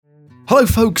Hello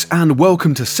folks and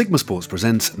welcome to Sigma Sports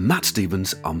presents Matt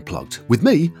Stevens Unplugged with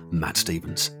me, Matt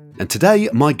Stevens. And today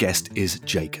my guest is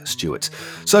Jake Stewart.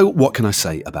 So what can I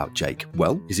say about Jake?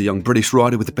 Well, he's a young British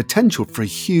rider with the potential for a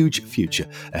huge future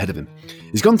ahead of him.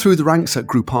 He's gone through the ranks at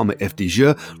Groupama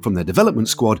FDJ from their development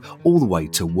squad all the way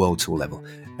to World Tour level.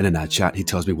 And in our chat he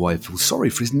tells me why he feels sorry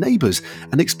for his neighbours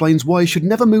and explains why he should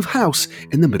never move house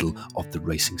in the middle of the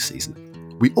racing season.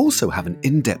 We also have an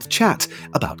in-depth chat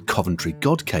about Coventry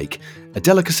God Cake, a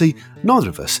delicacy neither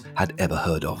of us had ever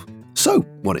heard of. So,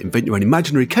 want to invent your own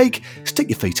imaginary cake, stick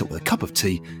your feet up with a cup of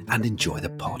tea and enjoy the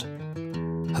pod.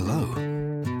 Hello,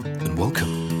 and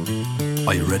welcome.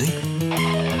 Are you ready?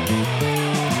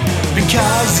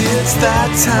 Because it's that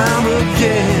time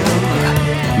again.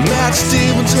 Matt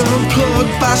Stevens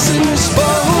Unplugged by Sigma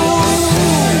Sports.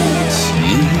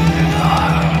 Yeah.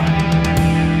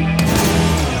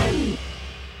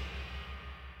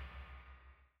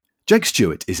 Jake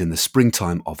Stewart is in the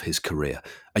springtime of his career.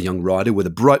 A young rider with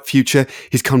a bright future,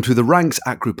 he's come through the ranks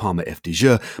at Groupama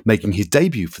FDJ, making his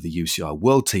debut for the UCI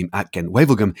World Team at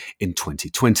Gent-Wevelgem in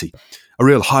 2020. A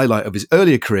real highlight of his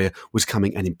earlier career was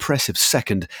coming an impressive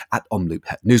second at Omloop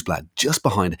Het Nieuwsblad, just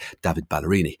behind David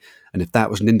Ballerini. And if that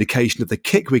was an indication of the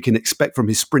kick we can expect from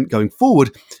his sprint going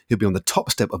forward, he'll be on the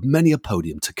top step of many a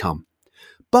podium to come.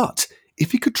 But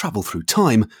if he could travel through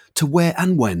time, to where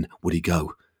and when would he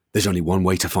go? There's only one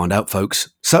way to find out,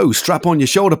 folks. So strap on your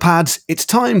shoulder pads. It's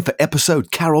time for episode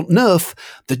 49,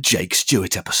 the Jake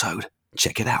Stewart episode.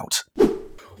 Check it out.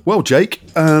 Well, Jake,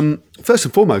 first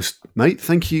and foremost, mate,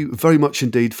 thank you very much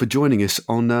indeed for joining us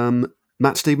on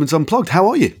Matt Stevens Unplugged. How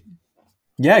are you?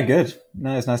 Yeah, good.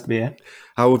 No, it's nice to be here.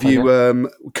 How have you?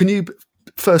 Can you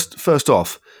first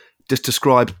off just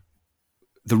describe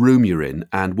the room you're in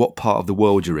and what part of the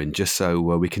world you're in, just so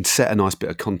we can set a nice bit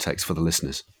of context for the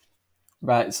listeners?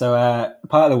 Right, so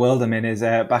part of the world I'm in is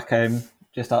back home,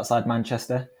 just outside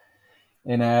Manchester,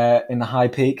 in the High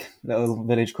Peak, little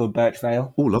village called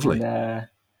Birchvale. Oh, lovely. And,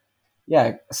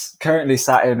 currently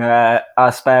sat in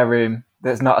our spare room.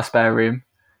 That's not a spare room.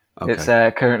 Okay. It's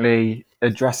currently a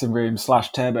dressing room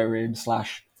 / turbo room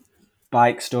 /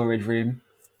 bike storage room.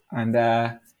 And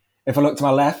if I look to my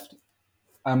left,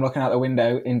 I'm looking out the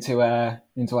window into our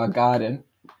garden,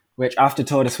 which after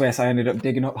Tour de Suisse I ended up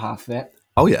digging up half of it.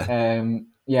 Oh yeah.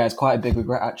 It's quite a big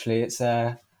regret actually. It's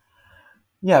I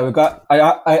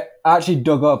actually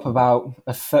dug up about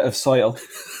a foot of soil,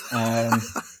 and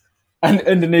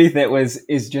underneath it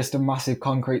is just a massive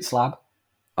concrete slab.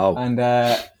 Oh. And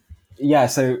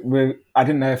so I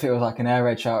didn't know if it was like an air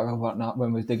raid shelter or whatnot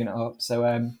when we was digging it up. So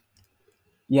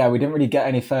we didn't really get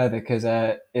any further because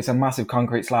it's a massive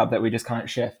concrete slab that we just can't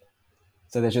shift.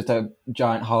 So there's just a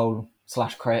giant hole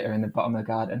 / crater in the bottom of the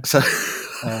garden. So.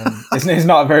 It's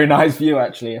not a very nice view,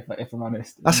 actually, if I'm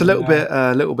honest. That's a little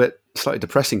bit slightly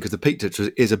depressing because the Peak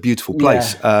District is a beautiful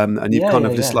place, and you've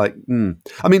like.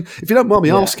 I mean, if you don't mind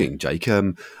me asking, Jake,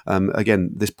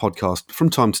 again, this podcast from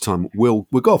time to time we'll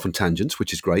go off on tangents,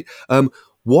 which is great.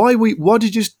 Why did you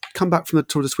just come back from the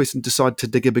Tour de Suisse and decide to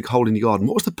dig a big hole in your garden?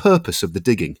 What was the purpose of the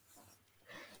digging?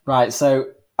 Right, so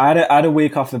I had a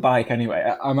week off the bike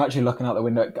anyway. I'm actually looking out the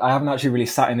window. I haven't actually really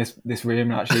sat in this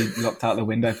room and actually looked out the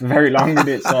window for very long. And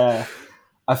it's I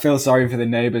feel sorry for the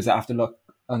neighbours that have to look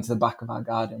onto the back of our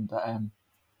garden. But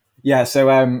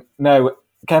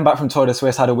came back from Tour de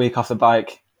Suisse, had a week off the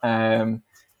bike, and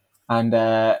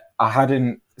I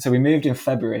hadn't. So we moved in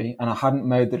February, and I hadn't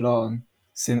mowed the lawn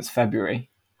since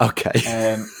February. Okay.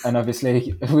 And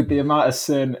obviously, with the amount of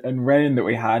sun and rain that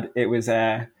we had, it was.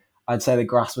 I'd say the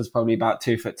grass was probably about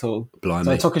 2 foot tall. Blimey.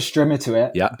 So I took a strimmer to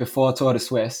it before Tour de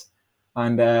Suisse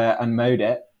and mowed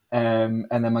it. And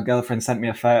then my girlfriend sent me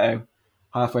a photo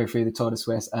halfway through the Tour de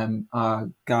Suisse. And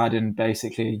our garden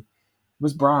basically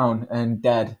was brown and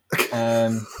dead.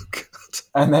 And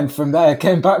then from there,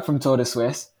 came back from Tour de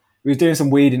Suisse. We were doing some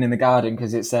weeding in the garden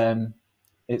because it sounds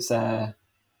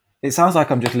like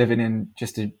I'm just living in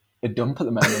just a dump at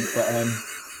the moment. But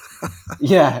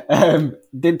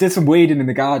did some weeding in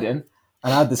the garden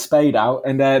and I had the spade out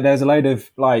and there's a load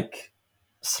of like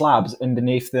slabs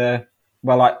underneath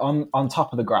on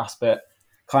top of the grass, but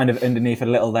kind of underneath a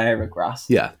little layer of grass.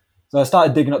 Yeah. So I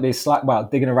started digging up these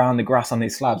digging around the grass on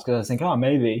these slabs because I was thinking,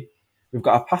 maybe we've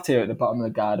got a patio at the bottom of the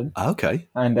garden. Okay.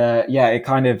 And we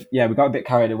got a bit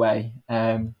carried away.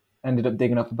 Ended up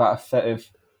digging up about a foot of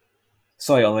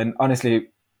soil, and honestly,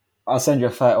 I'll send you a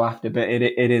photo after, but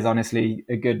it is honestly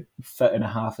a good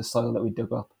 1.5 feet of soil that we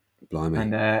dug up. Blimey.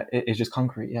 And it's just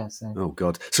concrete, yeah. So. Oh,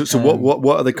 God. So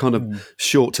what are the kind of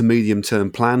short to medium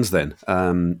term plans then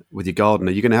with your garden?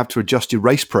 Are you going to have to adjust your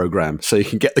race program so you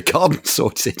can get the garden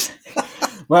sorted?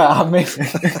 Well, I mean,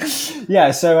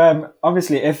 yeah. So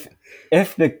obviously, if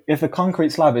the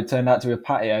concrete slab had turned out to be a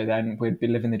patio, then we'd be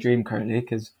living the dream currently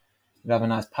because we'd have a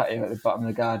nice patio at the bottom of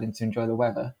the garden to enjoy the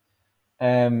weather.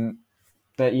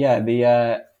 But yeah,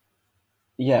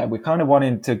 we're kind of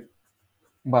wanting to.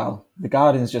 Well, the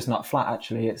garden's just not flat.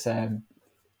 Actually, it's on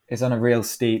a real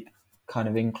steep kind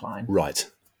of incline. Right.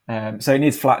 So it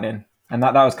needs flattening, and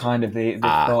that was kind of the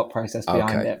thought process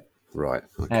behind it. Right.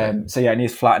 Okay. So yeah, it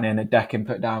needs flattening, a decking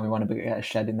put down. We want to get a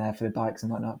shed in there for the bikes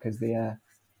and whatnot because the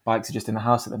bikes are just in the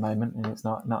house at the moment, and it's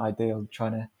not ideal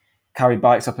trying to carry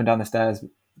bikes up and down the stairs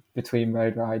between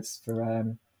road rides for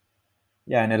in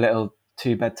a little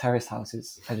 2-bed terrace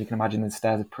houses. As you can imagine, the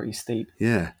stairs are pretty steep.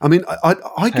 Yeah, I mean,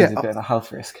 I get a bit of a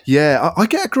health risk. Yeah, I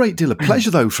get a great deal of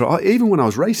pleasure though. Even when I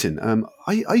was racing,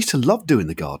 I used to love doing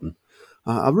the garden.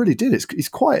 I really did. It's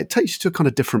quite. It takes you to a kind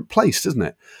of different place, doesn't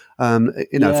it? From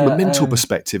a mental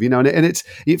perspective, and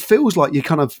it feels like you're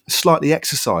kind of slightly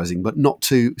exercising, but not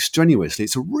too strenuously.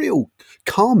 It's a real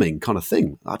calming kind of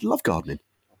thing. I'd love gardening.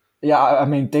 Yeah, I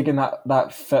mean, digging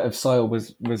that foot of soil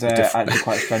was actually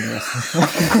quite strenuous.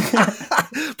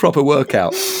 Proper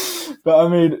workout. But I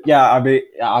mean,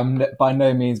 I'm by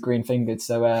no means green fingered,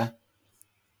 so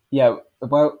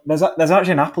well, there's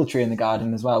actually an apple tree in the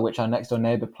garden as well, which our next door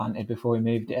neighbour planted before we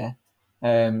moved here,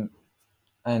 and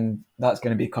that's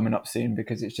going to be coming up soon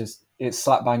because it's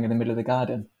slap bang in the middle of the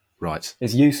garden. Right.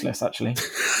 It's useless actually.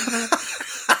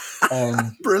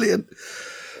 Brilliant.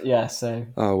 Yeah. So.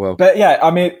 Oh well. But yeah,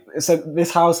 I mean, so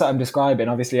this house that I'm describing,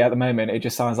 obviously at the moment, it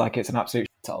just sounds like it's an absolute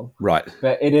shithole. Right.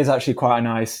 But it is actually quite a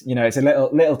nice. It's a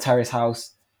little terrace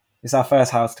house. It's our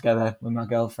first house together with my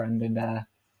girlfriend, and a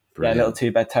little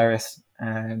 2-bed terrace.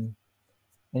 And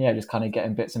just kind of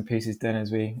getting bits and pieces done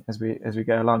as we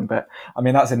go along. But I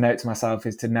mean, that's a note to myself,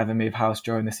 is to never move house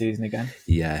during the season again.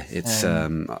 Yeah, it's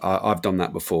I've done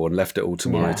that before and left it all to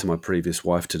my previous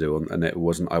wife to do, and I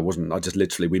just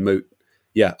literally we moved.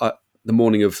 Yeah, the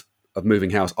morning of moving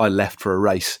house, I left for a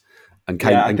race and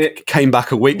came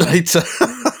back a week later.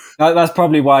 That's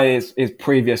probably why his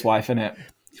previous wife, isn't it?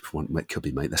 It could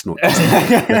be, mate. Let's not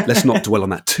dwell on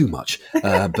that too much.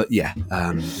 But yeah,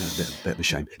 a bit of a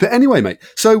shame. But anyway, mate.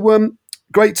 So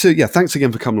great to thanks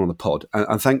again for coming on the pod,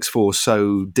 and thanks for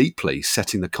so deeply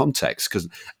setting the context, because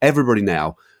everybody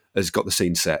now has got the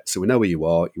scene set, so we know where you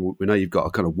are. We know you've got a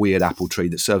kind of weird apple tree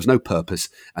that serves no purpose,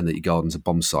 and that your garden's a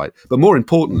bomb site. But more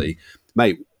importantly,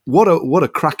 mate, what a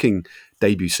cracking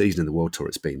debut season in the World Tour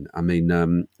it's been. I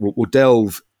mean, we'll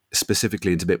delve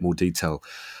specifically into a bit more detail,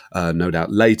 no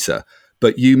doubt later.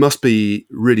 But you must be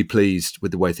really pleased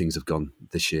with the way things have gone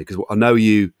this year, because I know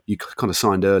you kind of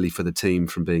signed early for the team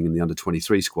from being in the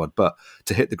under-23 squad, but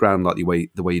to hit the ground like the way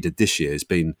you did this year has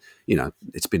been,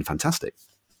 it's been fantastic.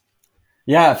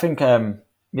 Yeah, I think it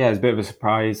was a bit of a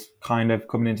surprise kind of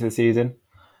coming into the season,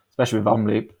 especially with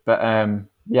Omloop. But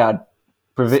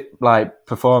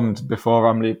performed before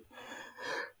Omloop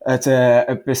at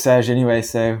Bessèges anyway.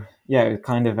 So yeah, it was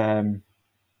kind of I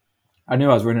knew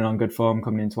I was running on good form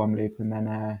coming into Omloop, and then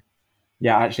I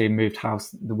actually moved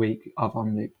house the week of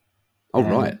Omloop. Oh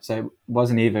right. So it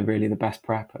wasn't even really the best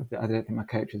prep. I don't think my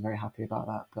coach was very happy about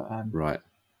that. But right.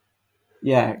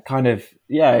 Yeah, kind of.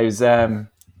 Yeah, it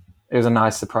was a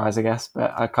nice surprise, I guess.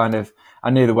 But I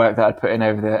knew the work that I'd put in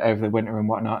over the winter and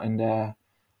whatnot, and I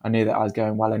knew that I was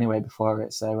going well anyway before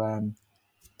it. So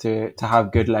to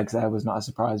have good legs there was not a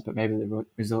surprise, but maybe the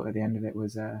result at the end of it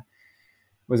was a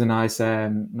nice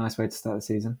way to start the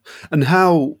season. And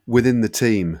how within the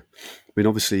team? I mean,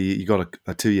 obviously you got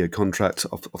a 2-year contract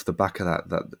off the back of that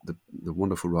the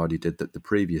wonderful ride you did the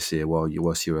previous year while you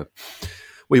were.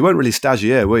 Well, you weren't really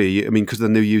stagiaire, were you? I mean, because of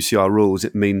the new UCI rules,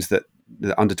 it means that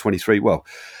the under 23,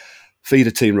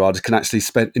 feeder team riders can actually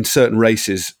spend in certain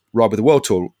races ride with the World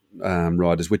Tour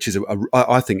riders, which is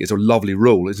I think is a lovely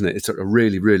rule, isn't it? It's a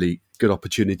really, really good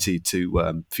opportunity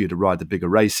for you to ride the bigger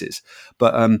races.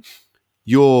 But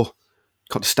your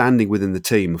kind of standing within the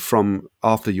team from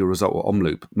after your result at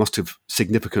Omloop must have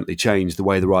significantly changed the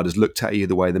way the riders looked at you,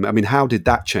 I mean, how did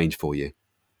that change for you?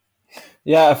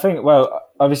 Yeah, I think,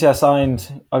 obviously I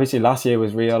signed, last year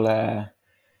was real,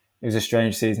 it was a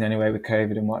strange season anyway with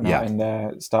COVID and whatnot,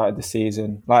 and started the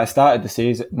season, my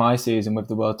season with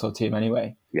the World Tour team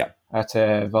anyway, at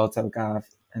Volta Algarve,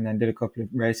 and then did a couple of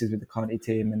races with the Conti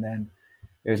team, and then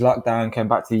it was lockdown, came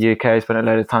back to the UK, spent a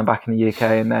load of time back in the UK,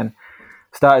 and then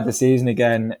started the season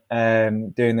again,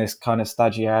 doing this kind of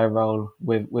stagiaire role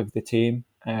with the team.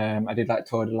 I did like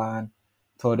Tour de l'Ain,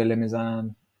 Tour de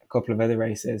Limousin, a couple of other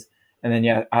races, and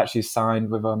then actually signed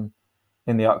with them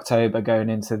in the October going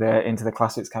into the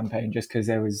classics campaign, just because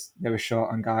they were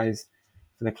short on guys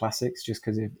the classics just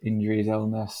because of injuries,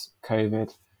 illness,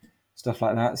 COVID, stuff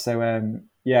like that. So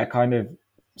kind of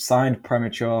signed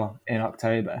premature in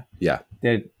October. Yeah.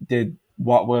 Did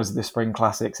what was the spring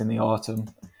classics in the autumn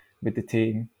with the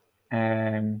team.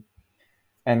 And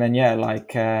then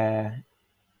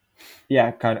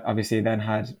kind of obviously then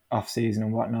had off season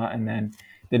and whatnot, and then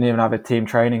didn't even have a team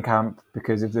training camp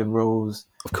because of the rules,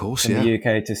 of course, from the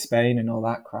UK to Spain and all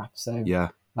that crap. So yeah,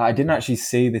 I didn't actually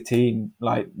see the team,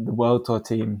 like the World Tour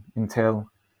team, until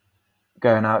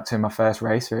going out to my first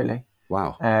race, really.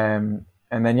 Wow. And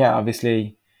then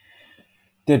obviously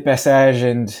did Bessèges,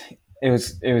 and it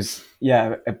was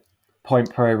a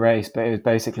point pro race, but it was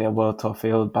basically a World Tour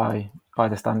field by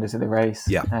the standards of the race.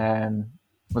 Yeah.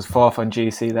 Was fourth on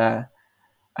GC there,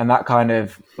 and that kind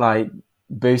of like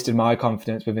boosted my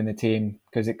confidence within the team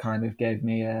because it kind of gave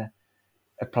me a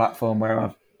platform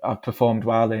where I've performed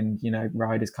well, and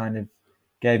riders kind of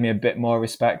gave me a bit more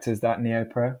respect as that neo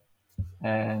pro.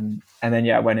 And then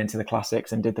I went into the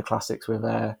classics and did the classics with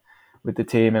the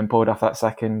team and pulled off that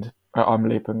second at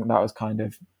Omloop, and that was kind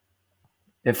of,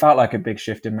 it felt like a big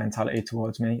shift in mentality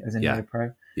towards me as a neo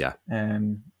pro. Yeah.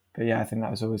 But I think that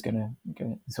was always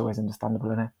it's always understandable,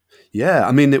 isn't it? Yeah,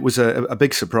 I mean, it was a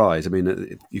big surprise. I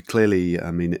mean, you clearly,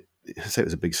 I mean, say it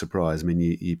was a big surprise. I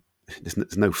mean,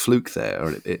 there's no fluke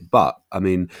there. But, I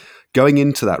mean, going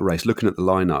into that race, looking at the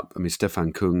lineup, I mean,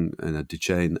 Stefan Kung and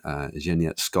Duchesne,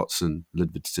 Geniet, Scottson,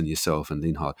 Ludvigsen, yourself, and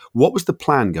Linhart. What was the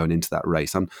plan going into that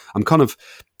race? I'm kind of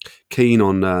keen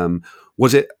on,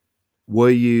 were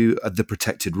you the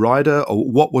protected rider, or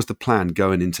what was the plan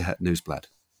going into Het Nieuwsblad?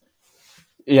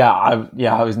 I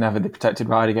was never the protected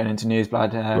rider going into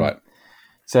Nieuwsblad. Right.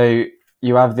 So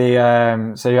you have you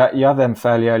have them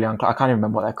fairly early on. I can't even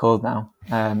remember what they're called now.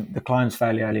 The climb's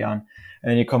fairly early on,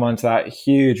 and then you come onto that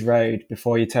huge road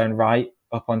before you turn right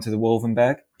up onto the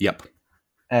Wolvenberg. Yep.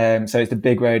 So it's the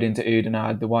big road into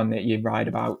Oudenaarde, the one that you ride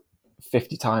about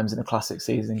 50 times in a classic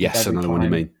season. Yes, I know the one you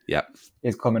mean. Yeah.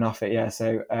 Is coming off it, yeah.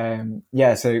 So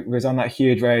so it was on that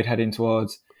huge road heading into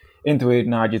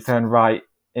Oudenaarde. You turn right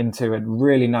into a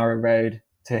really narrow road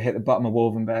to hit the bottom of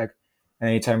Wolvenberg, and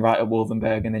then you turn right at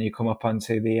Wolvenberg, and then you come up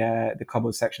onto the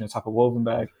cobbled section on top of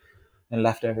Wolvenberg and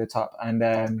left over the top.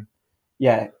 And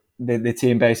the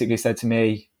team basically said to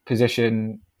me,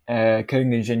 position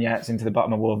Kung and Geniets into the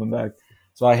bottom of Wolvenberg.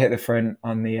 So I hit the front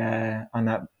on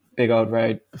that big old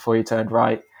road before you turned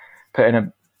right, put in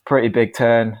a pretty big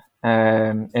turn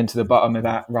into the bottom of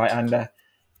that right-hander,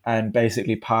 and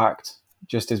basically parked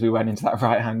just as we went into that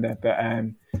right-hander. But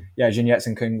Geniets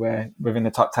and Kung were within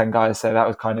the top 10 guys, so that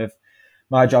was kind of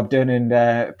my job done,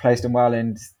 and placed them well,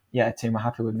 and team were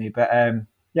happy with me. But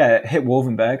hit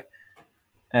Wolvenberg,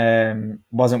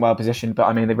 wasn't well positioned, but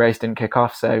I mean the race didn't kick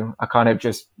off, so I kind of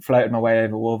just floated my way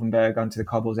over Wolvenberg onto the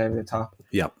cobbles over the top.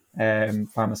 Yep. Found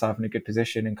myself in a good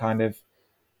position, and kind of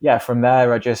from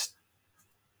there I just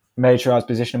made sure I was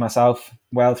positioning myself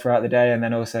well throughout the day, and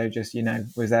then also just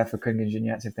was there for Kung and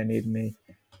Geniets if they needed me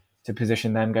to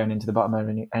position them going into the bottom of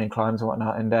any climbs and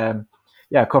whatnot. And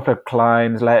a couple of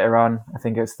climbs later on, I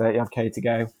think it's 30k to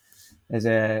go. There's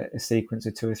a sequence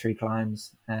of 2 or 3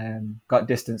 climbs. Got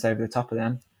distance over the top of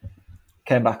them,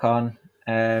 came back on,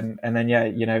 and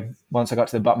then once I got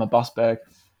to the bottom of Bosberg,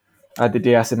 I had the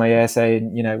DS in my ear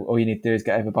saying, all you need to do is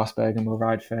get over Bosberg, and we'll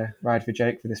ride for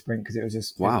Jake for the sprint, because it was a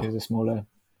smaller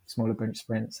bunch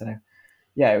sprint. So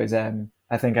it was.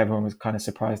 I think everyone was kind of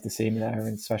surprised to see me there,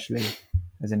 and especially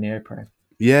as a neo pro.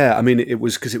 Yeah, I mean, it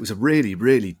was because it was a really,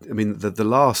 really. I mean, the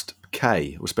last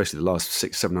K, especially the last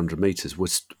 600-700 meters,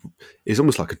 is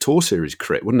almost like a Tour Series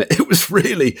crit, wasn't it? It was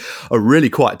really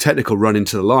quite technical run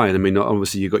into the line. I mean,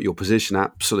 obviously you got your position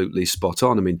absolutely spot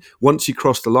on. I mean, once you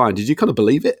crossed the line, did you kind of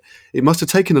believe it? It must have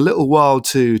taken a little while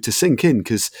to sink in,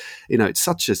 because it's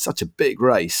such a big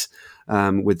race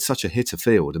with such a hitter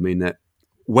field. I mean,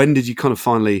 when did you kind of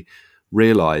finally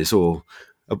realise, or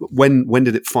when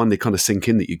did it finally kind of sink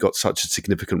in that you got such a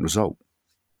significant result?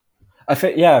 I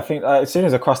think as soon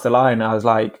as I crossed the line, I was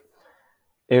like,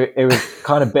 it was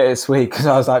kind of bittersweet, because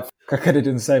I was like, I could have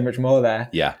done so much more there.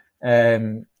 Yeah.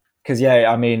 Because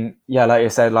I mean, like you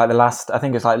said, like I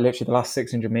think it's like literally the last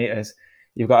 600 meters,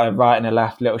 you've got a right and a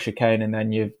left little chicane, and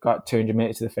then you've got 200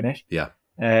 meters to the finish. Yeah.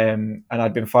 And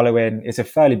I'd been following. It's a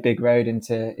fairly big road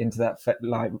into that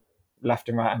like left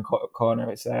and right hand corner.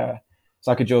 It's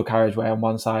like a dual carriageway on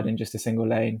one side and just a single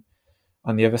lane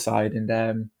on the other side. And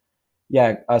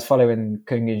I was following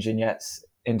Kung and Geniets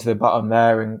into the bottom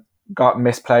there, and got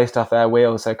misplaced off their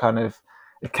wheel. So kind of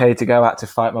a K to go, had to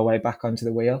fight my way back onto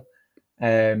the wheel.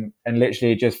 And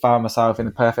literally just found myself in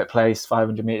the perfect place,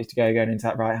 500 meters to go, going into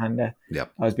that right-hander.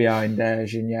 Yep. I was behind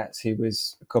Geniets, who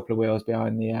was a couple of wheels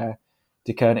behind the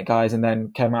De Koning guys, and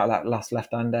then came out of that last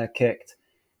left-hander, kicked,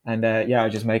 and I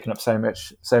was just making up so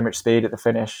much speed at the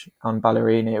finish on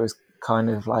Ballerini. It was kind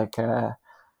of like,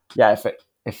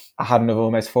 if I hadn't have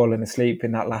almost fallen asleep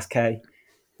in that last K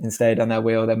and stayed on their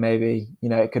wheel, then maybe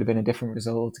it could have been a different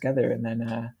result altogether. And then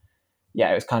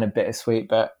it was kind of bittersweet,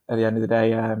 but at the end of the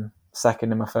day,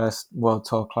 second in my first World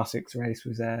Tour Classics race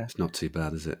was It's not too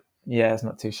bad, is it? Yeah, it's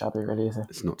not too shabby, really, is it?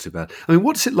 It's not too bad. I mean,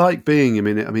 what's it like being? I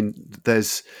mean,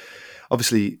 there's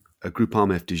obviously a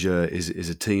Groupama FDJ is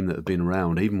a team that have been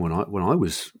around even when I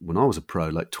was a pro,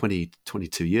 like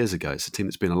 22 years ago. It's a team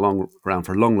that's been around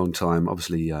for a long time.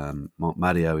 Obviously, Mark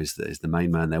Madio is the main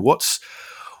man there. What's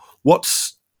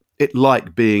it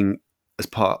like being as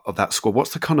part of that squad?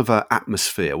 What's the kind of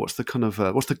atmosphere? What's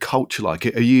the culture like?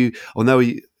 Are you? I know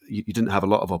you didn't have a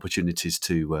lot of opportunities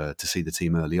to see the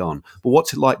team early on, but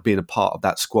what's it like being a part of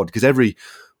that squad? Because every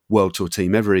World Tour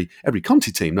team, every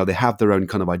Conti team, they have their own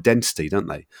kind of identity, don't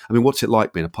they? I mean, what's it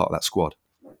like being a part of that squad?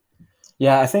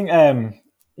 Yeah, I think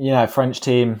French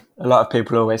team. A lot of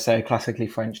people always say classically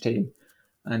French team,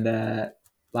 and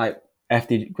like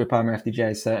Groupama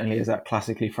FDJ certainly is that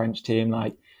classically French team.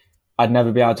 Like, I'd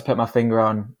never be able to put my finger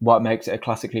on what makes it a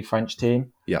classically French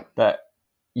team. Yeah, but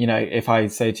if I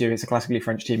say to you it's a classically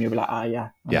French team, you'll be like, I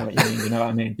know what you mean. You know what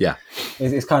I mean? Yeah,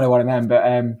 it's kind of what I meant. But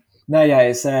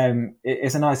it's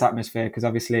a nice atmosphere because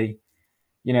obviously,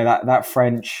 that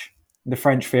the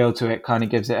French feel to it kind of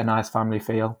gives it a nice family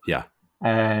feel. Yeah.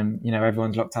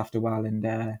 Everyone's looked after well,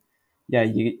 and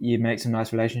you make some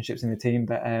nice relationships in the team.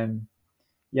 But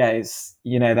it's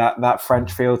that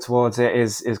French feel towards it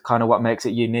is kind of what makes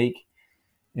it unique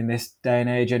in this day and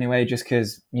age, anyway. Just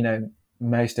because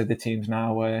most of the teams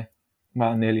now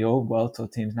nearly all World Tour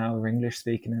teams now are English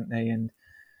speaking, aren't they? And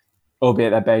albeit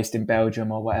they're based in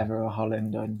Belgium or whatever, or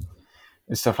Holland and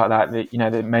stuff like that,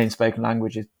 the main spoken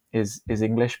language is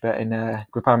English, but in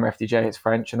Groupama FDJ it's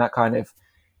French, and that kind of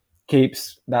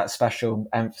keeps that special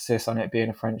emphasis on it being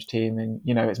a French team, and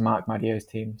it's Marc Madio's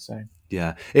team. So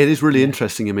yeah, it is really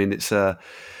interesting. I mean, it's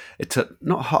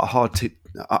not hard to.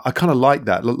 I kind of like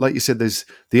that. Like you said, there's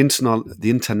the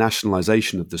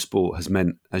internationalization of the sport has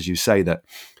meant, as you say, that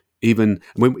even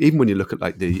when you look at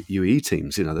like the UAE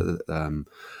teams,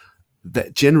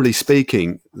 that generally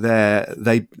speaking,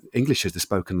 English is the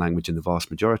spoken language in the vast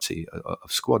majority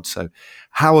of squads. So,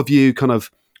 how have you kind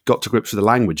of got to grips with the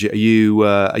language? Are you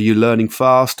learning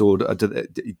fast, or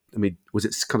was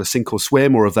it kind of sink or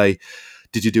swim, or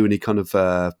did you do any kind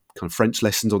of French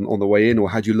lessons on the way in, or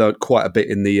had you learnt quite a bit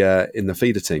in the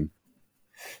feeder team?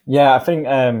 Yeah, I think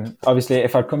obviously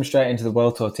if I'd come straight into the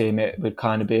World Tour team, it would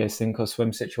kind of be a sink or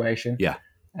swim situation. Yeah.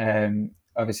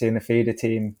 Obviously in the feeder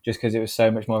team, just because it was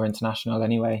so much more international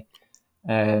anyway,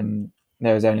 there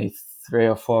was only 3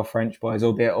 or 4 French boys,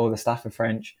 albeit all the staff are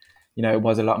French. It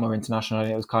was a lot more international,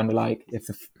 and it was kind of like if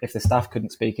the staff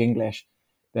couldn't speak English,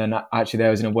 then actually they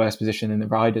was in a worse position than the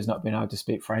riders not being able to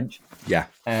speak French. Yeah.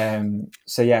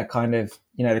 So yeah, kind of,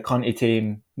 the Conti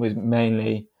team was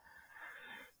mainly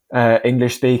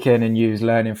English speaking and you was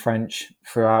learning French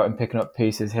throughout and picking up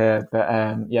pieces here. But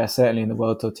certainly in the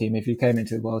World Tour team, if you came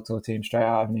into the World Tour team straight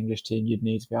out of an English team, you'd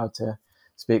need to be able to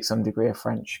speak some degree of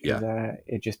French, because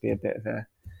it'd just be a bit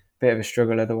of a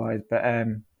struggle otherwise. But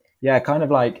kind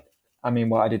of like,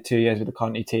 I did 2 years with the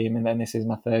Conti team, and then this is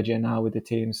my 3rd year now with the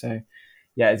team. So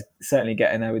yeah, it's certainly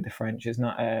getting there with the French. It's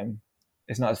not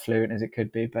as fluent as it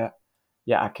could be, but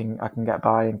yeah, I can get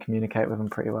by and communicate with them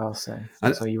pretty well. So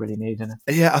that's all you really need, isn't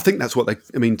it? Yeah, I think that's what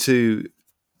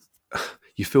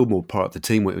you feel more part of the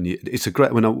team when it's a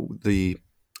great when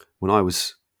I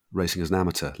was racing as an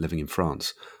amateur living in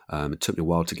France. It took me a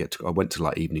while I went to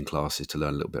like evening classes to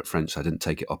learn a little bit of French. So I didn't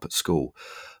take it up at school,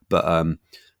 but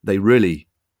they really,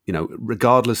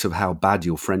 regardless of how bad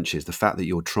your French is, the fact that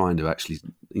you're trying to actually,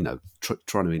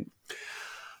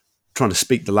 trying to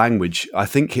speak the language, I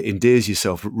think it endears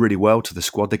yourself really well to the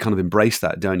squad. They kind of embrace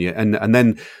that, don't you? And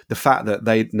then the fact that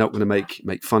they're not going to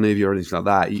make fun of you or anything like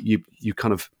that, you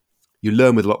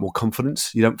learn with a lot more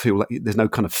confidence. You don't feel like there's no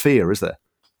kind of fear, is there?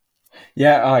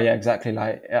 Yeah. Oh, yeah. Exactly.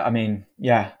 Like,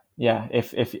 yeah.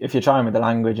 If you're trying with the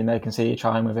language and they can see you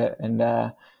trying with it, and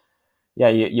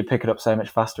you pick it up so much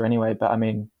faster anyway. But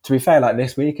to be fair, like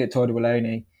this week at Tour de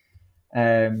Wallonie,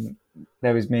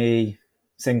 there was me,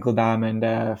 Sinkeldam, and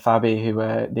Fabi, who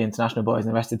were the international boys, and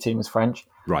the rest of the team was French.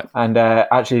 Right. And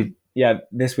actually,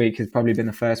 this week has probably been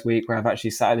the first week where I've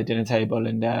actually sat at the dinner table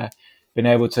and been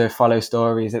able to follow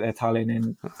stories that they're telling.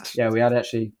 And we had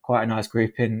actually quite a nice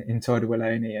group in Tour de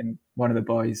Wallonie, and one of the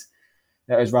boys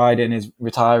that was riding is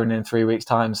retiring in 3 weeks'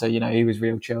 time. So, he was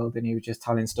real chilled and he was just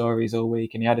telling stories all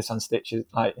week, and he had us on stitches,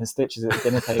 at the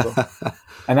dinner table.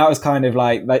 And that was kind of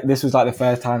like this was like the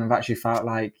first time I've actually felt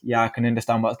like, I can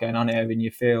understand what's going on here. And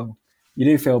you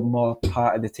do feel more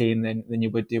part of the team than you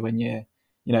would do when you're,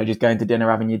 just going to dinner,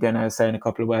 having your dinner, saying a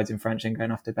couple of words in French and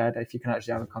going off to bed. If you can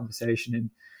actually have a conversation and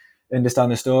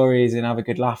understand the stories and have a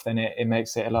good laugh, then it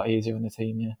makes it a lot easier on the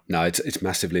team. Yeah. No, it's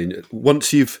massively.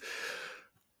 Once you've,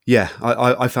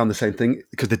 I found the same thing,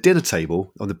 because the dinner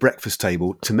table or the breakfast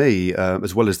table, to me,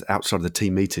 as well as outside of the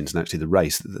team meetings and actually the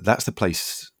race, that's the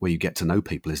place where you get to know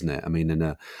people, isn't it? I mean,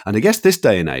 and I guess this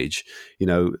day and age,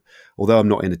 although I'm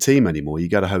not in a team anymore, you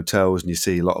go to hotels and you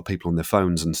see a lot of people on their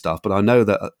phones and stuff. But I know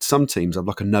that some teams have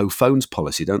like a no phones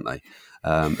policy, don't they?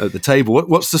 At the table,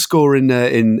 what's the score in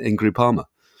Groupama?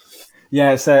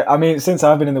 Yeah, so I mean, since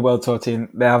I've been in the World Tour team,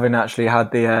 they haven't actually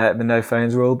had the no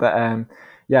phones rule, but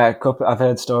I've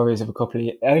heard stories of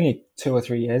only 2 or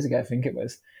 3 years ago, I think it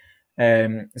was.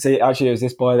 So actually, it was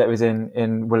this boy that was in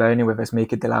Wallonia with us,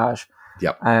 Mika Delage.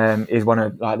 Yep. Is one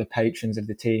of like the patrons of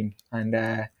the team, and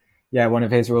one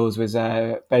of his rules was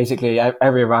basically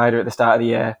every rider at the start of the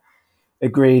year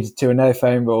agreed to a no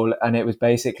phone rule, and it was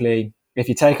basically, if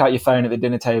you take out your phone at the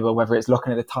dinner table, whether it's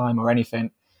looking at the time or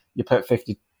anything, you put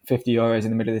 50 euros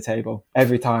in the middle of the table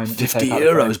every time. 50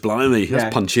 euros, blimey,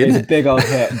 that's punchy, isn't it? It's a big old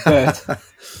hit. But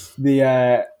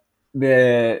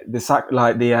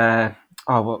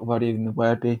what would even the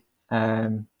word be? I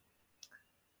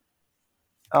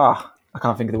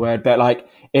can't think of the word, but like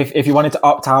if you wanted to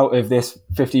opt out of this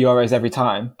 50 euros every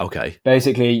time, okay,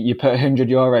 basically you put 100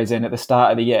 euros in at the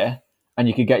start of the year, and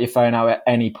you could get your phone out at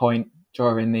any point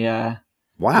during the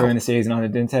during the season on the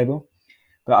dinner table.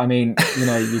 But I mean,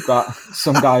 you've got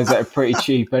some guys that are pretty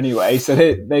cheap anyway, so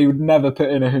they would never put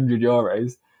in 100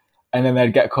 euros, and then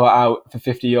they'd get caught out for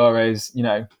 50 euros,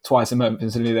 twice a month,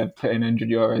 and suddenly they're putting 100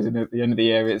 euros, and at the end of the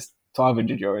year, it's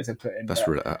 500 euros they put in. That's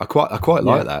really, I quite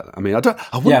like that. I mean, I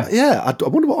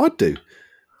wonder what I'd do.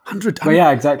 100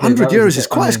 exactly. 100 euros is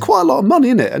quite a lot of money,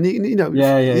 isn't it? And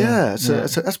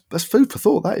that's food for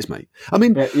thought, that is, mate. I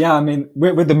mean,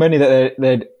 with the money that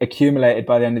they'd accumulated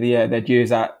by the end of the year, they'd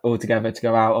use that all together to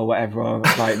go out or whatever, or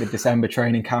like the December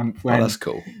training camp when that's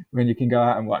cool, when you can go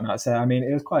out and whatnot. So I mean,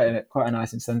 it was quite a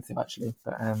nice incentive actually.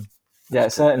 But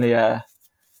certainly, I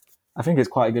think it's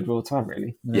quite a good rule to have,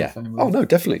 really. Oh no,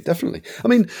 definitely. I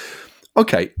mean,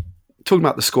 okay, talking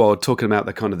about the squad, talking about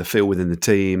the kind of the feel within the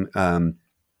team.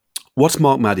 What's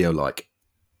Marc Madiot like?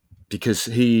 Because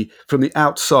he, from the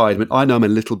outside, I mean, I know him a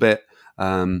little bit,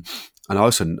 and I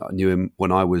also knew him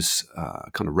when I was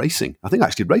kind of racing. I think I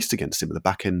actually raced against him at the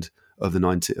back end of the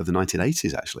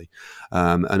 1980s, actually,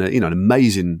 and an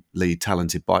amazingly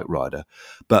talented bike rider.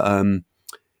 But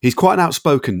he's quite an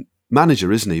outspoken manager,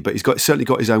 isn't he? But he's certainly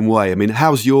got his own way. I mean,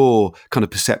 how's your kind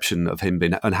of perception of him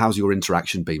been, and how's your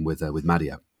interaction been with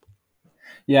Madiot?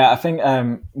 Yeah, I think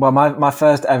my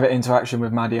first ever interaction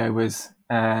with Madiot was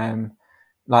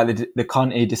like the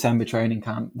Conti December training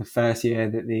camp, the first year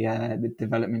that the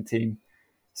development team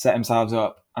set themselves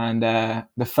up, and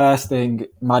the first thing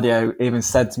Madiot even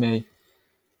said to me,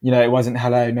 it wasn't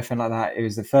hello, nothing like that. It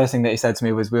was the first thing that he said to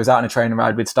me was, we was out on a training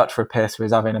ride, we'd stopped for a piss, we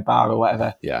was having a bar or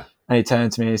whatever. Yeah. And he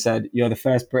turned to me and he said, "You're the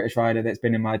first British rider that's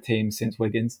been in my team since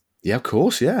Wiggins." Yeah, of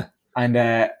course, yeah. And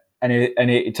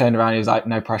he turned around and he was like,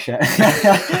 "No pressure."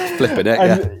 Flipping it,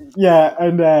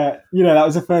 that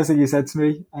was the first thing he said to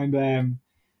me. And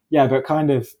but kind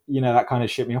of, that kind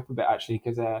of shook me up a bit actually,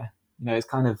 because it's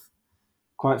kind of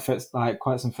quite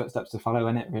some footsteps to follow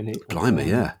in it, really. Blimey,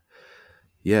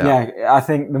 yeah. I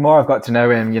think the more I've got to know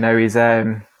him, he's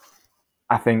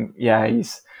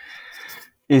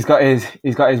he's got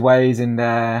his ways, and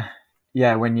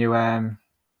when you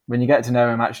get to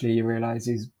know him, actually you realise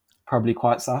he's probably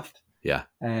quite soft. Yeah.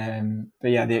 But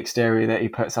the exterior that he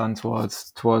puts on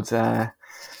towards the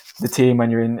team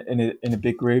when you're in a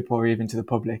big group, or even to the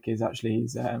public, is actually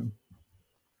he's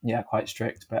quite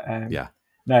strict. But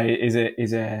no, he's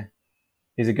a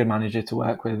good manager to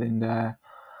work with, and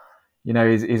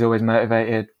he's always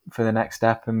motivated for the next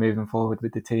step and moving forward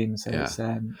with the team. So it's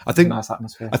a nice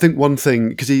atmosphere. I think one thing,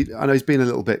 because I know he's been a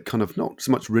little bit kind of not so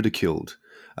much ridiculed,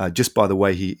 just by the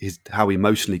way how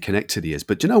emotionally connected he is.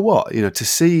 But do you know what? To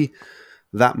see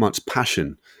that much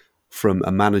passion from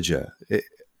a manager,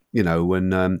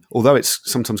 when although it's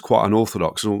sometimes quite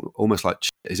unorthodox, almost like,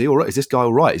 is he all right? Is this guy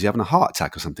all right? Is he having a heart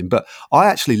attack or something? But I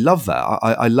actually love that.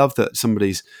 I love that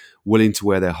somebody's willing to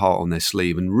wear their heart on their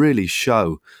sleeve and really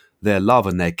show their love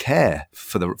and their care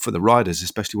for the riders,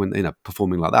 especially when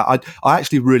performing like that. I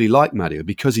actually really like Madiot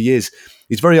because he's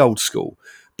very old school,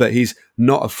 but he's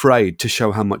not afraid to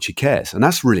show how much he cares. And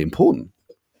that's really important.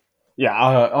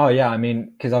 Yeah. Oh, yeah. I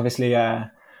mean, because obviously,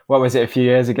 what was it a few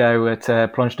years ago at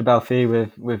Planche de Belfi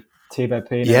with Thibaut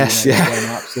Pinot? Yes, going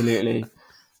absolutely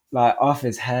like off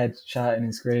his head, shouting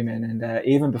and screaming. And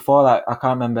even before that, I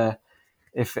can't remember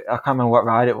what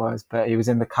ride it was, but he was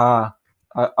in the car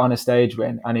on a stage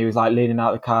win, and he was like leaning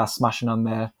out the car, smashing on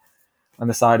the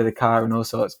side of the car and all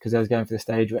sorts because they was going for the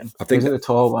stage win. I think was it the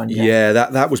Tour one. Yeah,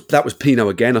 that was Pinot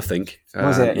again. I think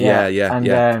was it? Yeah.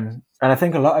 And I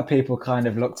think a lot of people kind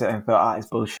of looked at it and thought, it's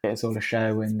bullshit. It's all a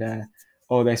show and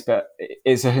all this, but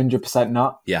it's 100%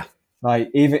 not. Yeah. Like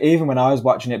even when I was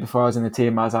watching it before I was in the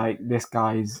team, I was like, this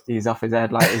guy's he's off his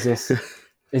head. Like, is this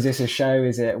is this a show?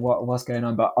 Is it what's going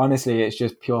on? But honestly, it's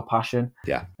just pure passion.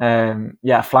 Yeah.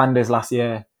 Flanders last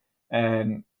year,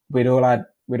 we'd all had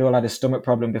a stomach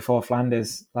problem before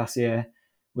Flanders last year.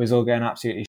 We was all going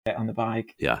absolutely shit on the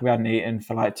bike. Yeah. We hadn't eaten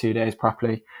for like 2 days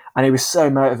properly, and he was so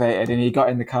motivated. And he got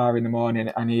in the car in the morning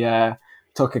and he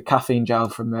took a caffeine gel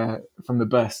from the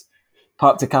bus.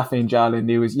 Popped a caffeine gel and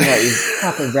he was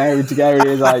fucking raring to go. And he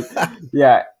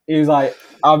was like,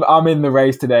 I'm in the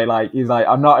race today. Like, he's like,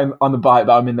 I'm not on the bike,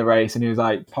 but I'm in the race. And he was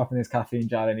like popping his caffeine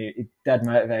gel and he's dead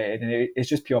motivated. And it's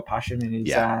just pure passion. And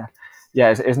he's,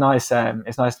 it's nice.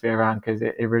 It's nice to be around because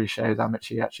it really shows how much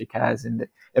he actually cares. And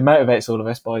it motivates all of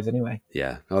us boys anyway.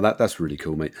 Yeah. Oh, that's really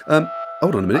cool, mate.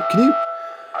 Hold on a minute. Can you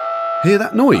hear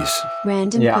that noise?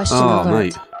 Random question alert.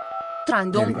 Mate.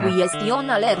 Random question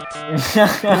alert.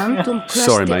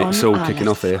 Sorry, mate. It's all kicking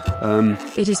off here.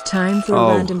 It is time for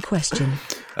a random question.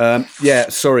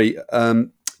 Sorry,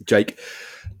 Jake.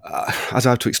 As I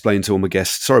have to explain to all my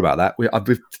guests, sorry about that.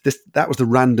 That was the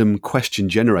random question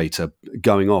generator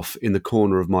going off in the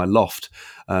corner of my loft.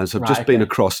 So I've just been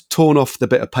across, torn off the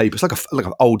bit of paper. It's like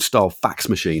an old style fax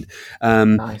machine.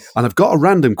 Nice. And I've got a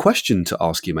random question to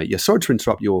ask you, mate. Yeah, sorry to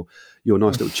interrupt your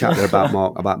nice little chat there about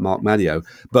Mark Madio,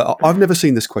 but I've never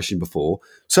seen this question before.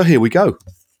 So here we go.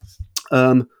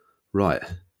 Right.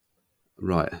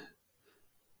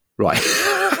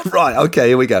 Okay,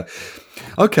 here we go.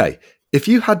 Okay. If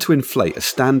you had to inflate a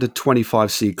standard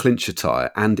 25C clincher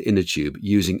tyre and inner tube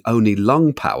using only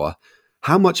lung power,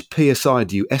 how much PSI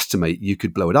do you estimate you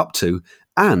could blow it up to,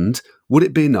 and would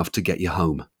it be enough to get you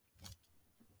home?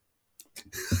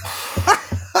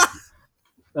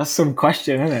 That's some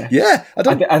question, isn't it? Yeah, I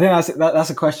think that's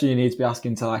a question you need to be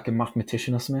asking to like a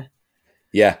mathematician or something.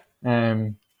 Yeah.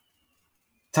 The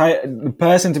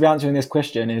person to be answering this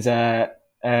question is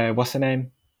what's her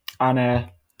name?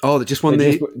 Anna. Oh, that just won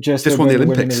the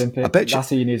Olympics. I bet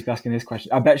that's who you need to be asking this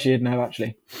question. I bet she'd know,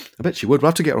 actually. I bet she would. We'll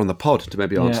have to get her on the pod to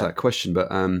maybe answer that question.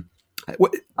 But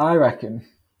I reckon.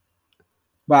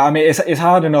 Well, I mean, it's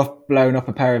hard enough blowing up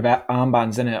a pair of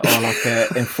armbands, isn't it, or like an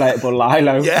inflatable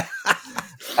lilo. Yeah.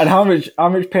 And how much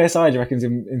PSI do you reckon's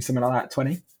in something like that?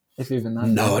 20, if even that.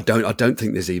 No, I don't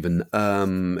think there's even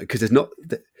because there's not.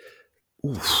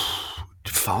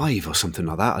 5 or something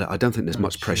like that. I don't think there's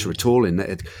much pressure at all in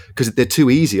it because they're too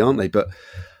easy, aren't they? But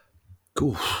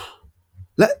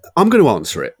I'm going to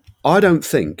answer it. I don't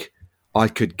think I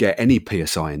could get any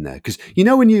PSI in there because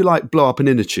when you like blow up an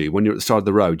inner tube when you're at the side of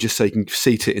the road just so you can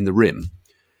seat it in the rim.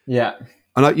 Yeah,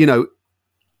 and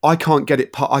I can't get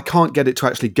it. I can't get it to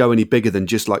actually go any bigger than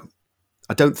just like.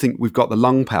 I don't think we've got the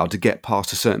lung power to get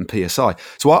past a certain PSI.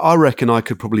 So I reckon I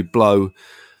could probably blow.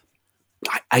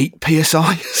 Like 8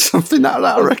 PSI, something like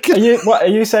that, I reckon. Are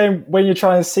you saying when you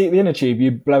try and seat the inner tube,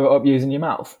 you blow it up using your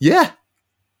mouth? Yeah.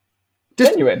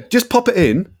 Genuine? Just pop it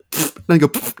in, then go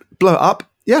blow it up.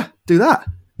 Yeah, do that.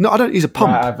 No, I don't use a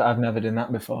pump. Right, I've never done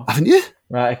that before. Haven't you?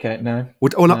 Right, okay, no.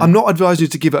 Well, no. I'm not advising you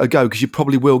to give it a go because you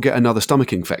probably will get another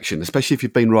stomach infection, especially if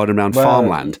you've been riding around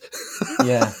farmland.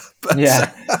 Yeah.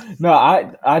 Yeah. No,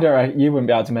 I don't. You wouldn't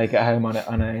be able to make it home on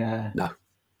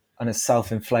a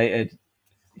self-inflated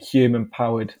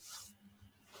human-powered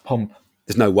pump.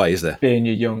 There's no way, is there? Being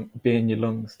your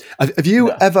lungs. Have you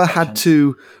ever had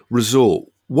to resort?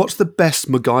 What's the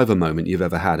best MacGyver moment you've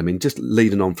ever had? I mean, just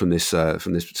leading on from this sort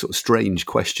of strange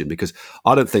question, because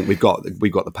I don't think we've got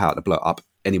the power to blow it up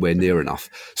anywhere near enough.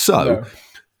 So,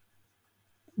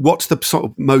 what's the sort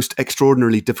of most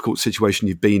extraordinarily difficult situation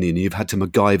you've been in? You've had to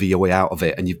MacGyver your way out of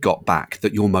it, and you've got back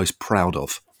that you're most proud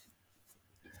of.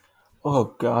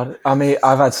 Oh, God. I mean,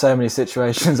 I've had so many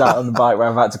situations out on the bike where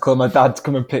I've had to call my dad to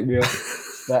come and pick me up.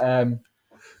 But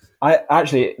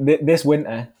this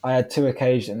winter, I had 2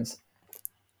 occasions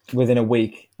within a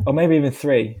week, or maybe even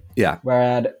 3, where I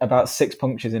had about 6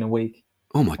 punctures in a week.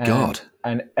 Oh, my God.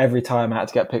 And every time I had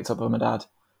to get picked up by my dad.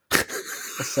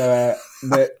 So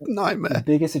the nightmare. The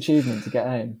biggest achievement to get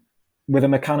home with a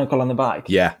mechanical on the bike.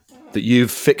 Yeah. that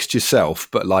you've fixed yourself,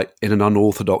 but like in an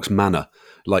unorthodox manner,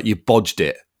 like you bodged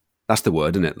it. That's the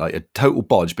word, isn't it? Like a total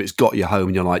bodge, but it's got you home,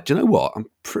 and you're like, do you know what? I'm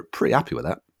pretty happy with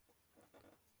that.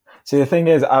 See, the thing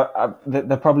is,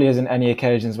 there probably isn't any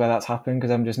occasions where that's happened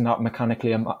because I'm just not mechanically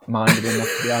minded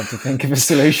enough to be able to think of a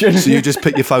solution. So you just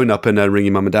pick your phone up and ring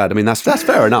your mum and dad. I mean, that's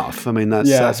fair enough. I mean,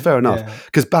 that's fair enough.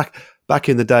 Because back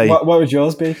in the day, what would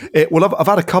yours be? Well, I've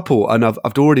had a couple, and I've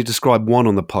already described one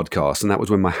on the podcast, and that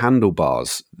was when my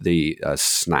handlebars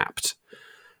snapped,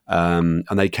 and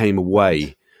they came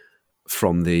away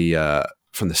from the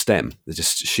stem. They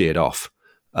just sheared off.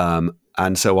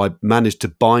 And so I managed to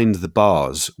bind the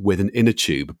bars with an inner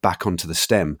tube back onto the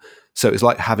stem. So it was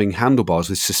like having handlebars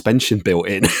with suspension built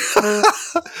in.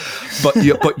 but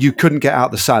you couldn't get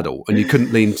out the saddle and you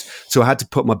couldn't lean. So I had to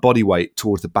put my body weight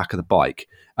towards the back of the bike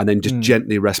and then just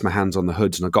gently rest my hands on the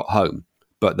hoods, and I got home.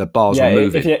 But the bars were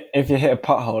moving. If you hit a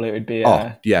pothole, it would be...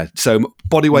 So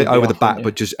body weight over the back,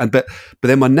 but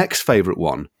then my next favourite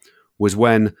one was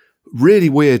when... Really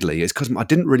weirdly, it's because I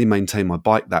didn't really maintain my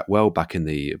bike that well back in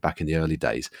the early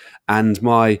days, and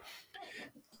I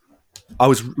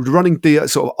was running the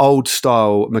sort of old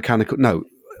style mechanical. No,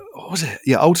 what was it?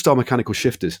 Yeah, old style mechanical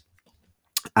shifters,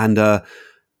 and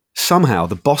somehow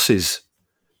the bosses,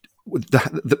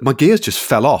 my gears just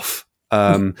fell off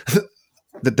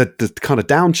the kind of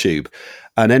down tube,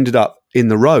 and ended up in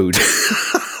the road.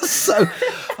 So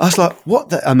I was like,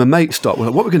 "What?" And my mate stopped. We're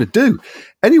like, "What are we going to do?"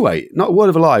 Anyway, not a word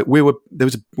of a lie. We were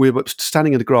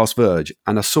standing in the grass verge,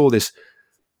 and I saw this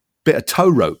bit of tow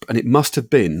rope, and it must have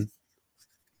been,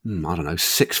 I don't know,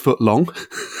 6 foot long.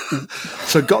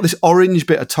 So I got this orange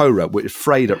bit of tow rope which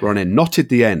frayed at one end, knotted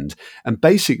the end, and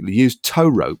basically used tow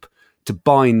rope to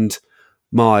bind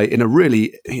in a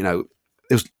really, it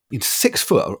was 6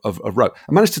 foot of rope.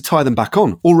 I managed to tie them back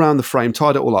on all around the frame,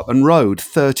 tied it all up, and rode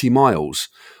 30 miles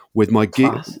with my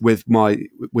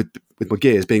with my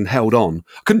gears being held on.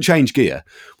 I couldn't change gear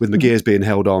with my gears being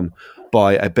held on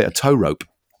by a bit of tow rope.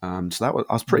 So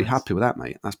I was pretty happy with that,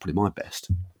 mate. That's probably my best.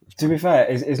 To be fair,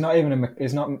 it's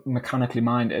not mechanically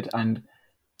minded, and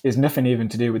it's nothing even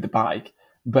to do with the bike.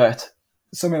 But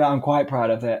something that I'm quite proud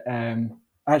of that.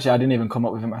 Actually, I didn't even come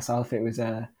up with it myself. It was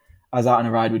I was out on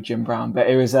a ride with Jim Brown, but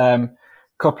it was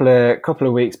couple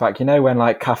of weeks back, when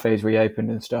like cafes reopened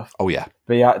and stuff. Oh yeah.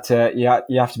 But you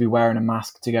have to be wearing a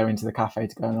mask to go into the cafe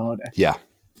to go and order. Yeah.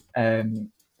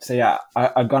 So yeah,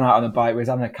 I'd gone out on the bike. We was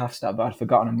having a calf start, but I'd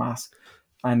forgotten a mask.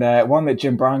 And one that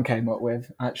Jim Brown came up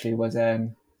with actually was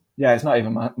it's not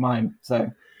even mine,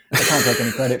 so I can't take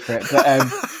any credit for it. But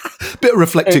bit of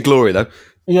reflected glory though.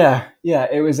 Yeah.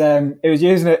 It was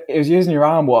using your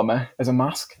arm warmer as a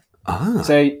mask. Ah.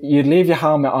 So you'd leave your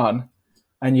helmet on,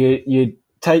 and you'd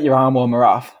take your arm warmer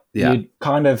off. Yeah. You'd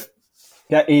kind of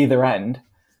get either end.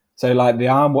 So like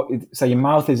so your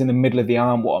mouth is in the middle of the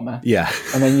arm warmer. Yeah.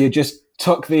 And then you just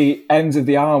tuck the ends of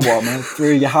the arm warmer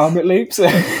through your helmet loops.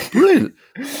 Brilliant.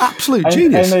 Absolute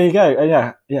genius. And there you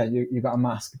go. You got a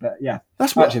mask. But yeah,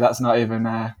 that's not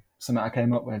even something I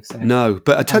came up with. So no,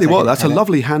 but I tell you what, that's a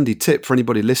lovely handy tip for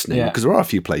anybody listening, because there are a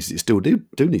few places that still do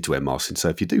need to wear masks. And so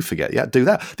if you do forget, do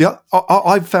that.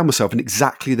 I found myself in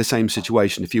exactly the same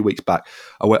situation a few weeks back.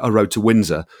 I rode to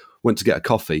Windsor, went to get a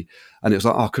coffee, and it was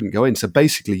like, I couldn't go in. So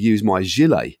basically use my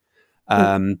gilet.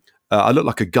 I look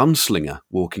like a gunslinger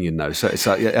walking in though. So it's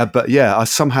like, I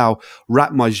somehow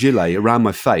wrapped my gilet around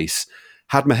my face,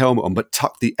 had my helmet on, but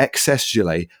tucked the excess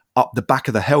gilet up the back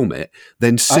of the helmet,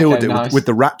 then sealed it with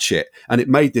the ratchet, and it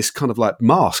made this kind of like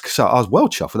mask. So I was well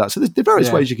chuffed with that. So there's various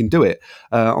ways you can do it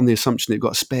on the assumption that you've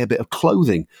got a spare bit of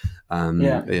clothing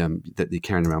that you're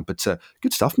carrying around. But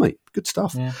good stuff, mate. Good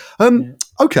stuff. Yeah.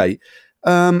 Okay.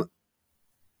 Have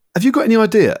you got any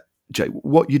idea, Jay,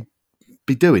 what you'd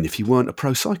be doing if you weren't a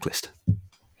pro cyclist?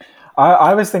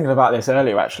 I was thinking about this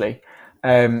earlier, actually.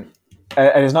 And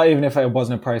it's not even if I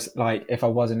wasn't a pro, like if I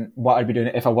wasn't, what I'd be doing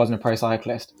if I wasn't a pro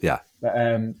cyclist. Yeah. But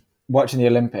watching the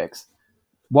Olympics,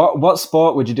 what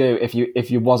sport would you do if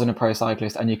you wasn't a pro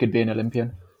cyclist and you could be an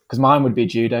Olympian? Because mine would be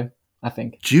judo, I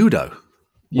think. Judo?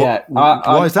 Yeah.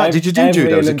 Why is that? Did you do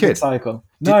judo as a kid? Cycle.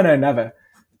 No,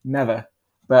 never.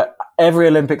 But every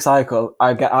Olympic cycle,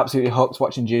 I get absolutely hooked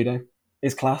watching judo.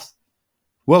 It's class.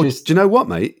 Well, do you know what,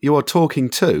 mate? You are talking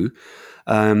to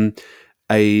I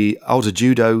was a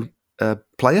judo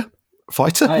player,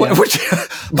 fighter. Oh, yeah.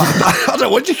 I don't know,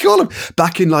 what do you call them?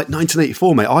 Back in like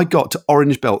 1984, mate, I got to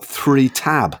orange belt 3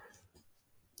 tab.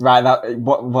 Right.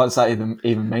 What's that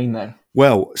even mean though?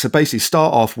 Well, so basically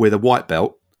start off with a white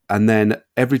belt, and then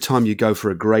every time you go for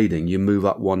a grading, you move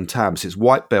up 1 tab. So it's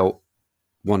white belt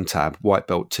 1 tab, white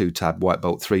belt 2 tab, white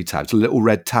belt 3 tab. It's a little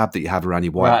red tab that you have around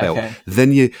your white belt.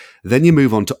 Okay. Then you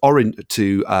move on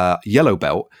to yellow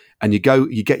belt, and you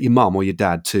get your mum or your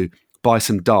dad to buy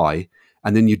some dye,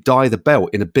 and then you dye the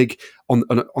belt in a big on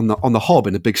the hob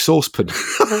in a big saucepan.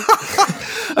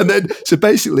 And then so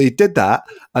basically did that,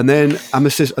 and then I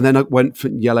went for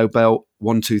yellow belt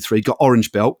 1, 2, 3, got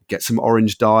orange belt, get some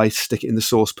orange dye, stick it in the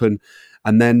saucepan,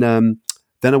 and then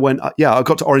I went, I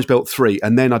got to orange belt 3,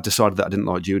 and then I decided that I didn't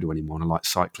like judo anymore and I liked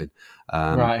cycling.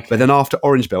 Okay. But then after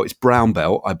orange belt, it's brown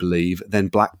belt, I believe, then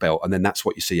black belt, and then that's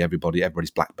what you see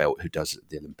everybody's black belt who does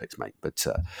the Olympics, mate. But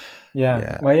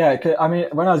Well, yeah. I mean,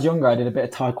 when I was younger, I did a bit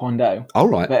of taekwondo. All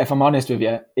right. But if I'm honest with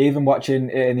you, even watching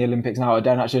it in the Olympics now, I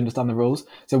don't actually understand the rules.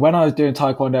 So when I was doing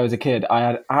taekwondo as a kid, I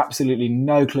had absolutely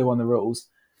no clue on the rules.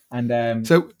 And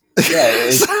So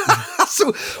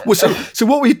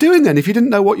what were you doing then? If you didn't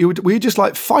know what were you just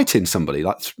like fighting somebody?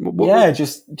 Like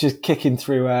just kicking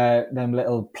through them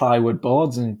little plywood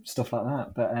boards and stuff like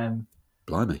that. But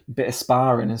blimey, a bit of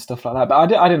sparring and stuff like that. But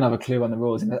I didn't have a clue on the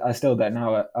rules, and I still don't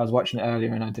now. I was watching it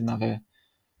earlier, and I didn't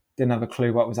have a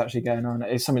clue what was actually going on.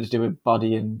 It's something to do with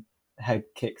body and head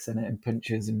kicks in it and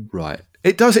punches and right.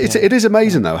 It does. It is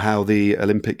amazing though how the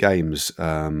Olympic Games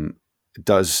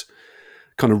does.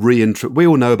 Kind of we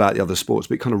all know about the other sports,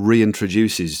 but it kind of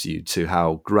reintroduces you to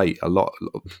how great all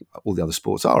the other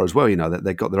sports are as well. You know, that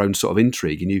they've got their own sort of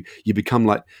intrigue, and you become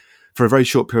like, for a very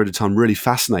short period of time, really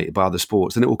fascinated by other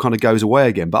sports, and it all kind of goes away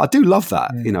again. But I do love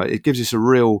that. Yeah. You know, it gives us a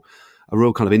real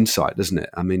kind of insight, doesn't it?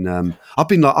 I mean, I've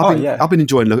been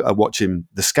enjoying watching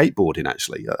the skateboarding.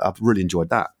 Actually, I've really enjoyed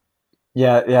that.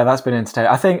 Yeah, that's been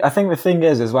entertaining. I think the thing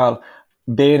is as well,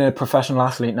 being a professional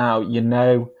athlete now, you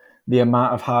know, the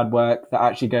amount of hard work that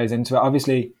actually goes into it.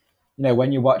 Obviously, you know,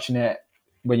 when you're watching it,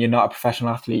 when you're not a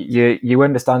professional athlete, you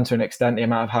understand to an extent the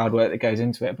amount of hard work that goes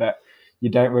into it, but you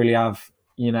don't really have,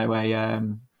 you know, a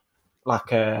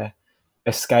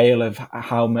scale of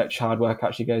how much hard work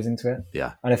actually goes into it.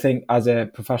 Yeah. And I think as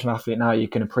a professional athlete now, you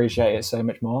can appreciate it so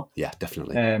much more. Yeah,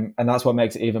 definitely. And that's what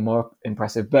makes it even more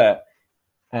impressive. But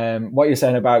what you're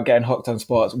saying about getting hooked on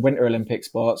sports, Winter Olympic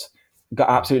sports, got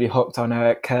absolutely hooked on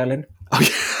curling. Oh, yeah.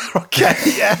 Okay,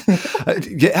 yeah.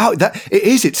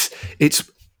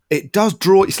 It does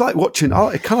draw. It's like watching.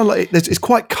 It kind of like it's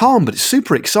quite calm, but it's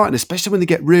super exciting, especially when they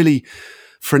get really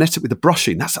frenetic with the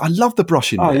brushing. I love the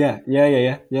brushing. Oh bit.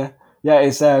 Yeah.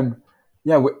 It's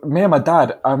me and my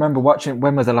dad. I remember watching.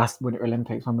 When was the last Winter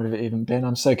Olympics? When would have it even been?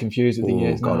 I'm so confused with the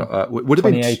years now. Would have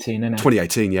 2018, been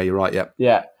 2018. Yeah, you're right. Yeah.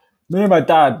 Yeah. Me and my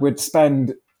dad would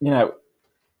spend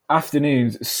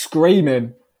afternoons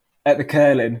screaming at the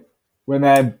curling when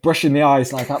they're brushing the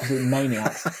ice like absolute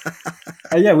maniacs.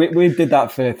 We did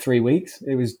that for 3 weeks.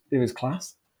 It was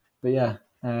class. But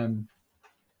I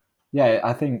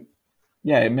think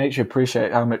it makes you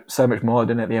appreciate so much more,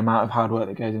 doesn't it? The amount of hard work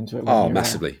that goes into it.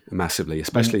 Massively,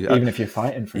 especially even if you're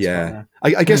fighting for a sport.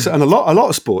 I guess, and a lot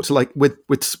of sports, like with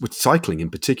cycling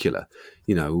in particular,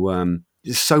 you know,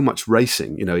 there's so much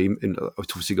racing. You know, we've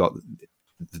obviously got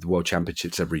the World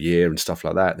Championships every year and stuff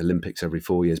like that, the Olympics every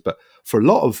 4 years. But for a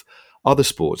lot of other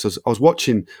sports, I was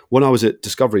watching, when I was at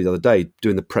Discovery the other day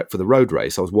doing the prep for the road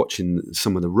race, I was watching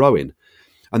some of the rowing,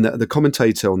 and the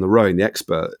commentator on the rowing, the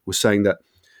expert, was saying that,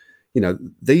 you know,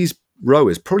 these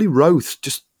rowers probably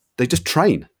they just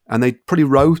train, and they probably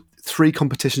row 3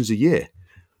 competitions a year.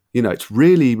 You know, it's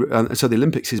really, so the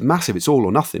Olympics is massive. It's all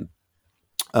or nothing.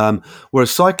 Whereas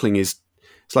cycling is,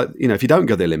 it's like, you know, if you don't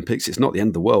go to the Olympics, it's not the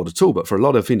end of the world at all. But for a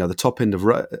lot of, you know, the top end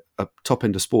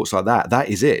of sports like that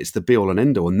is it. It's the be all and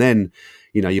end all. And then,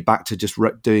 you know, you're back to just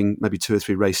doing maybe 2 or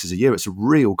 3 races a year. It's a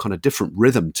real kind of different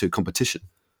rhythm to competition.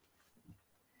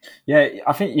 Yeah,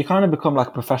 I think you kind of become like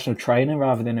a professional trainer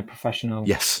rather than a professional,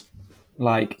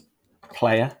 like,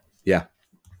 player. Yeah.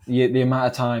 The amount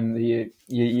of time that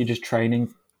you're just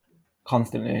training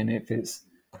constantly, and if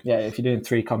you're doing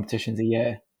 3 competitions a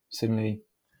year, similarly.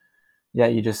 Yeah,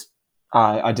 you just,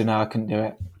 I don't know, I couldn't do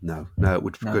it. No, it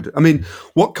would be good. I mean,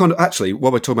 while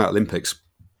we're talking about Olympics,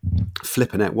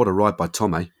 flipping heck, what a ride by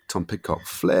Tom, eh? Tom Pidcock,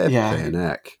 flipping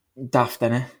heck. Daft,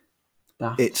 innit?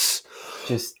 Daft. It's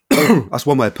just... that's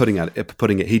one way of putting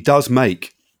it. He does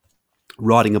make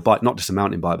riding a bike, not just a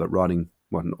mountain bike, but riding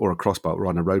or a cross bike,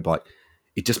 riding a road bike,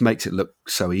 it just makes it look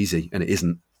so easy, and it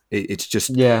isn't. It's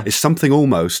just, it's something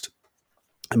almost,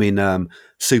 I mean,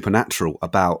 supernatural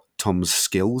about Tom's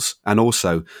skills, and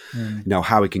also, you know,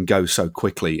 how he can go so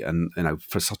quickly, and, you know,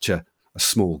 for such a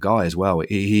small guy as well,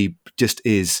 he just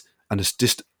is, and it's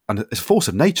a force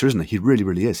of nature, isn't he? He really,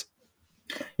 really is.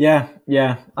 Yeah.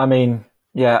 I mean,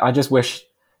 I just wish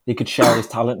he could share his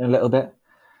talent a little bit.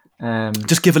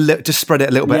 Just just spread it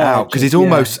a little bit out, because he's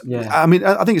almost. I mean,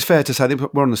 I think it's fair to say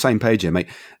that we're on the same page here, mate.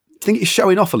 I think he's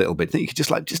showing off a little bit. I think you could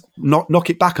just knock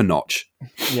it back a notch.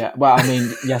 Yeah, well, I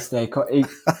mean, yesterday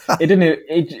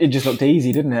it just looked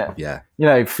easy, didn't it? Yeah.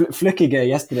 Flickiger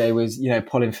yesterday was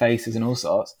pulling faces and all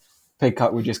sorts.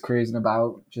 Pidcock were just cruising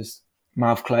about, just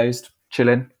mouth closed,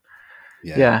 chilling.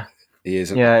 Yeah. He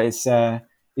is. Yeah, it's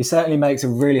he certainly makes a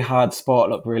really hard sport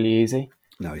look really easy.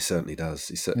 No, he certainly does.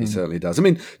 He certainly does. I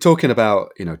mean, talking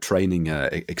about training,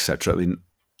 etc. I mean,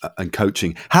 and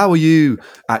coaching. How are you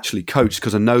actually coached?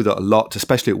 Because I know that a lot,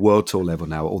 especially at World Tour level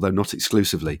now, although not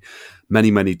exclusively,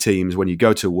 many teams, when you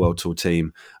go to a World Tour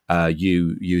team,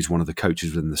 you use one of the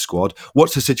coaches within the squad.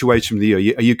 What's the situation with you?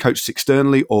 Are you coached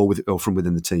externally or from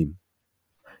within the team?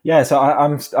 Yeah, so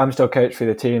I'm still coached for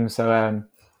the team. So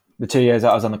the 2 years that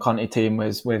I was on the Conti team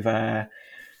was with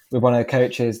one of the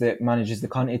coaches that manages the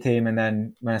Conti team, and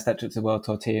then when I stepped up to the World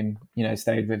Tour team,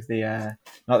 stayed with the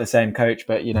not the same coach,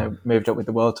 but moved up with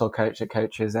the World Tour coach that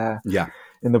coaches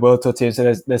in the World Tour team.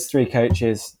 So there's 3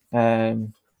 coaches at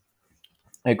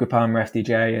Groupama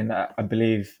FDJ, and I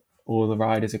believe all the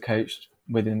riders are coached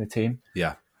within the team.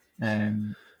 Yeah,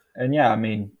 and I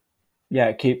mean,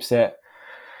 it keeps it.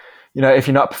 If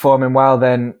you're not performing well,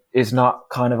 then it's not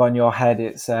kind of on your head.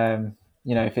 It's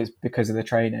if it's because of the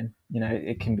training,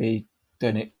 it can be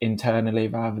done internally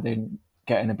rather than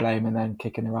getting the blame and then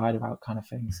kicking the rider out, kind of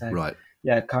thing. So, right.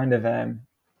 Yeah, kind of.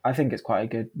 I think it's quite a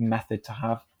good method to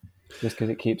have, just because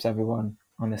it keeps everyone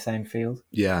on the same field.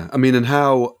 Yeah, I mean, and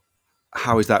how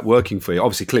is that working for you?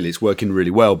 Obviously, clearly, it's working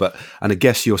really well. And I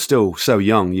guess you're still so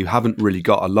young; you haven't really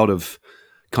got a lot of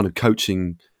kind of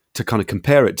coaching to kind of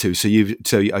compare it to. So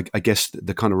I guess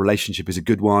the kind of relationship is a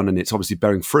good one, and it's obviously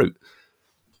bearing fruit.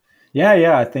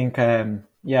 Yeah, I think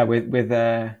with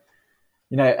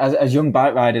as young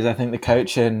bike riders, I think the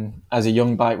coaching as a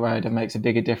young bike rider makes a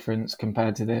bigger difference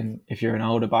compared to then if you're an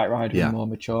older bike rider and more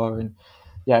mature. And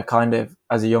kind of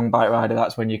as a young bike rider,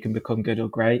 that's when you can become good or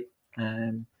great.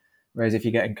 Whereas if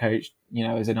you're getting coached,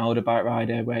 as an older bike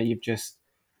rider where you've just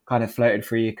kind of floated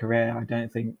through your career, I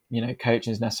don't think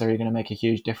coaching is necessarily going to make a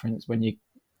huge difference when you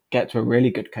get to a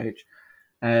really good coach.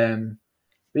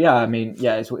 But I mean,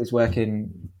 it's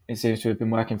working. It seems to have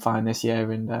been working fine this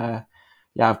year, and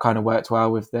I've kind of worked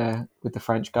well with the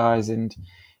French guys, and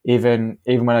even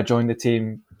when I joined the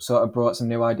team, sort of brought some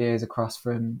new ideas across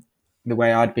from the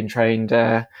way I'd been trained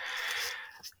at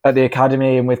the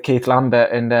academy and with Keith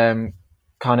Lambert, and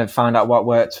kind of found out what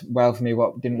worked well for me,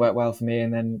 what didn't work well for me,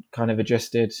 and then kind of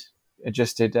adjusted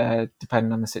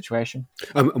depending on the situation.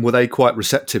 And were they quite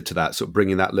receptive to that, sort of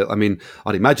bringing that little? I mean,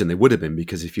 I'd imagine they would have been,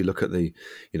 because if you look at the,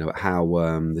 how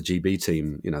the GB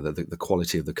team, the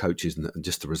quality of the coaches and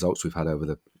just the results we've had over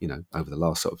the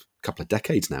last sort of couple of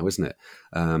decades now, isn't it?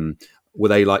 Were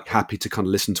they like happy to kind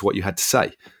of listen to what you had to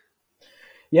say?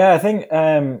 Yeah, I think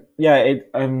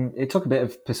it took a bit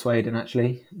of persuading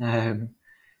actually.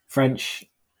 French,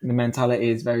 the mentality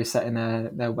is very set in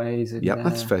their ways. And,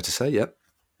 that's fair to say. Yep.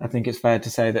 I think it's fair to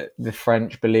say that the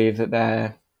French believe that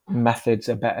their methods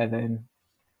are better than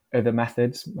other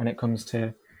methods when it comes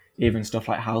to even stuff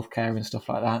like healthcare and stuff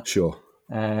like that. Sure.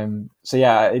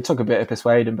 It took a bit of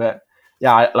persuading, but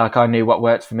I knew what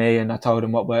worked for me, and I told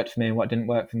them what worked for me and what didn't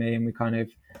work for me, and we kind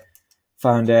of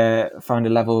found a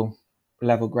level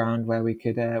ground where we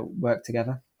could work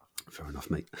together. Fair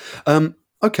enough, mate.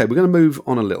 Okay, we're going to move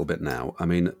on a little bit now. I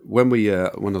mean, when I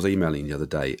was emailing the other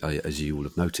day, as you will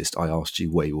have noticed, I asked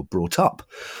you where you were brought up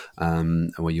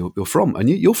and where you're from. And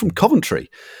you're from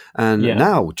Coventry. And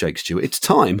now, Jake Stewart, it's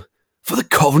time for the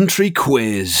Coventry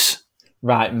quiz.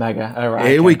 Right, mega. All right.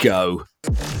 Here we go.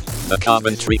 The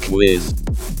Coventry quiz.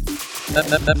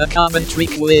 The Coventry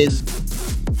quiz.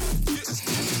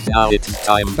 Now it's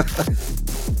time.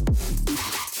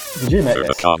 Did you make for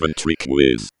this? The Coventry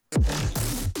quiz.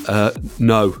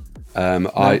 No.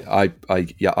 No.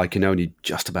 I can only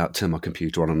just about turn my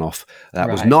computer on and off. That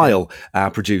was Niall,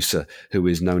 our producer, who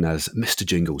is known as Mr.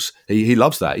 Jingles. He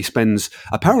loves that. He spends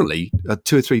apparently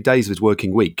 2 or 3 days of his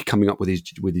working week coming up with his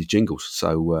jingles.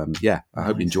 So I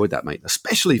hope you enjoyed that, mate.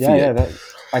 Especially for you. Yeah,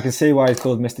 I can see why it's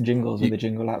called Mr. Jingles with a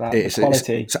jingle like that. It's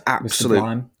quality. It's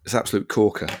absolute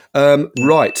corker.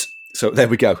 Right. So there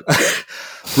we go.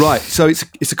 Right. So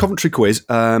it's a Coventry quiz.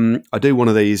 I do one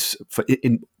of these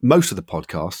in most of the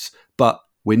podcasts, but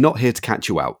we're not here to catch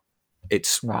you out.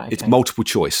 It's multiple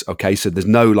choice. Okay. So there's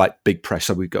no like big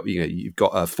pressure. We've got, you've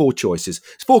got 4 choices.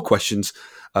 It's 4 questions,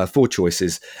 4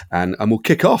 choices, and we'll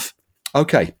kick off.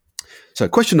 Okay. So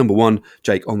question number 1,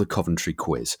 Jake, on the Coventry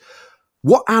quiz.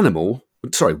 What animals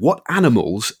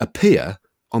appear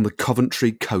on the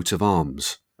Coventry coat of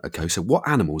arms? Okay, so what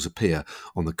animals appear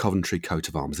on the Coventry coat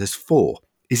of arms? There's 4.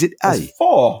 Is it A? There's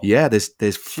 4? Yeah, there's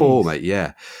 4, Jeez. mate,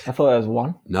 yeah. I thought there was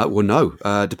 1. No, well, no.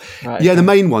 Right, yeah, okay. the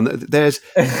main one, there's,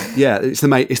 yeah, it's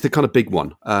the kind of big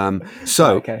one.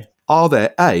 So, Okay. are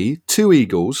there A, 2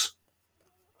 eagles,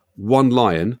 1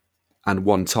 lion, and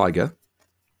 1 tiger?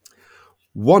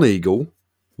 1 eagle,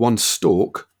 1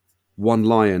 stork, 1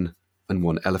 lion, and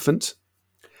 1 elephant?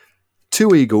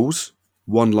 2 eagles,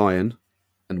 1 lion,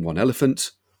 and 1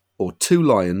 elephant? Or 2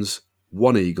 lions,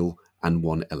 1 eagle, and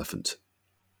 1 elephant?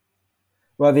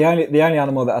 Well, the only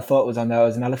animal that I thought was on there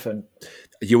was an elephant.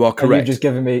 You are And correct. you've just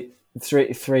given me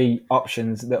three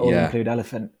options that all include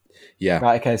elephant. Yeah.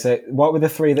 Right, okay, so what were the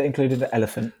 3 that included the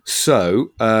elephant?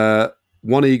 So,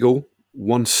 1 eagle,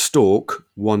 1 stork,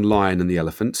 1 lion, and the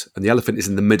elephant. And the elephant is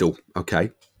in the middle, okay?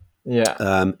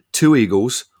 Yeah. 2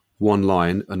 eagles, 1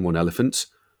 lion, and 1 elephant.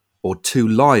 Or 2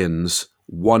 lions,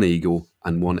 1 eagle,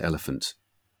 and 1 elephant.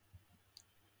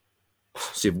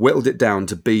 So you've whittled it down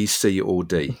to B, C, or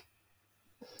D.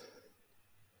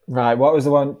 Right, what was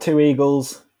the one? 2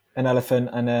 eagles, an elephant,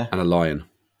 and a lion.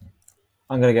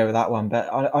 I'm going to go with that one. But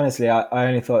honestly, I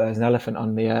only thought there was an elephant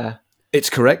on the... It's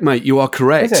correct, mate. You are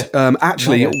correct. Is it?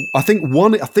 Actually, Okay. I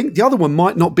think the other one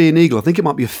might not be an eagle. I think it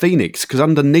might be a phoenix, because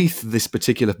underneath this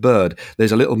particular bird,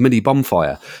 there's a little mini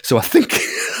bonfire. So I think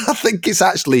I think it's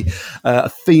actually a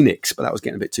phoenix, but that was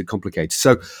getting a bit too complicated.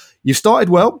 So you started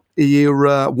well.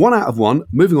 You're 1 out of 1.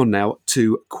 Moving on now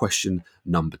to question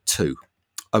number 2.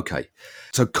 Okay,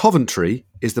 so Coventry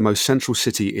is the most central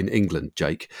city in England,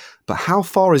 Jake, but how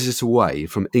far is it away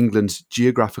from England's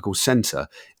geographical centre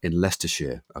in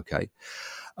Leicestershire? Okay,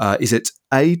 is it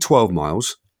A, 12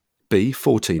 miles, B,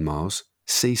 14 miles,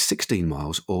 C, 16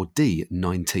 miles, or D,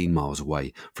 19 miles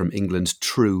away from England's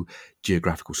true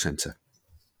geographical centre?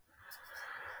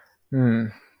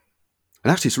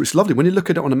 And actually, it's lovely. When you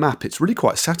look at it on a map, it's really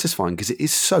quite satisfying because it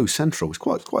is so central. It's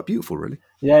quite beautiful, really.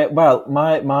 Yeah, well,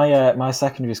 my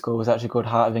secondary school was actually called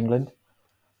Heart of England.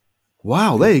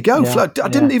 Wow, there you go. Yeah, I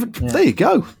didn't even... yeah. There you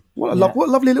go. What a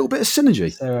lovely little bit of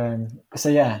synergy.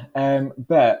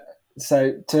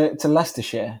 So to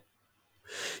Leicestershire.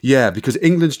 Yeah, because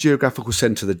England's geographical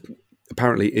centre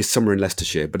apparently is somewhere in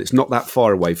Leicestershire, but it's not that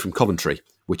far away from Coventry,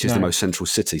 which is the most central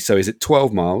city. So is it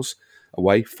 12 miles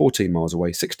away, 14 miles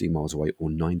away, 16 miles away, or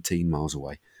 19 miles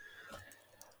away?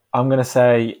 I'm going to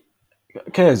say,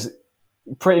 because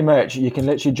pretty much you can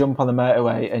literally jump on the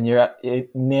motorway and you're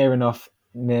near enough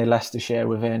near Leicestershire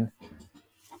within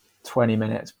 20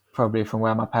 minutes, probably, from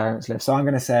where my parents live. So I'm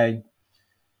going to say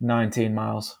 19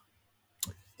 miles.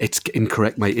 It's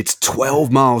incorrect, mate. It's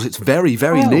 12 miles. It's very,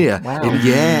 very near. Wow.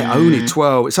 Only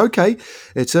 12. It's okay.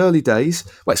 It's early days.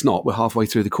 Well, it's not. We're halfway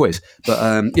through the quiz. But,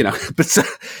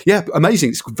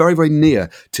 amazing. It's very, very near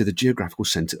to the geographical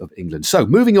centre of England. So,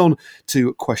 moving on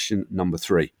to question number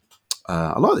 3.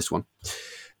 I like this one.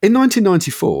 In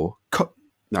 1994...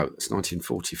 No, it's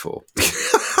 1944.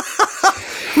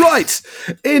 Right.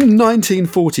 In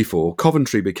 1944,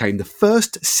 Coventry became the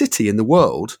first city in the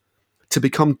world to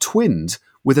become twinned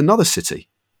with another city,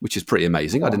 which is pretty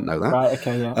amazing. I didn't know that. Right,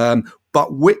 okay, yeah.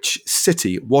 But which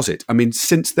city was it? I mean,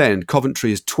 since then,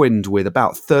 Coventry is twinned with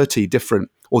about 30 different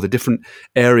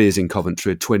areas in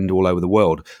Coventry are twinned all over the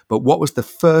world. But what was the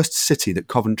first city that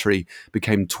Coventry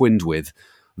became twinned with,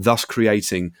 thus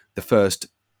creating the first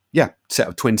set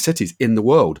of twin cities in the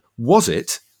world? Was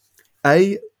it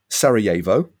A,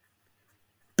 Sarajevo,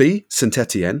 B, St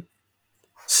Etienne,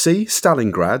 C,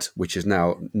 Stalingrad, which is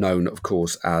now known, of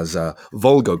course, as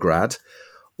Volgograd,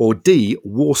 or D,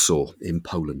 Warsaw in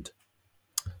Poland?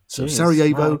 So Jeez.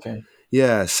 Sarajevo, Wow, okay.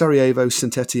 Sarajevo,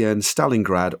 St Etienne,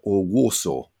 Stalingrad, or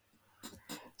Warsaw?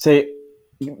 See,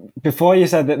 before you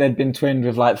said that they'd been twinned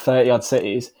with like 30 odd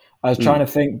cities, I was trying to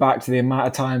think back to the amount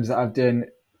of times that I've done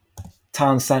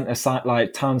town sign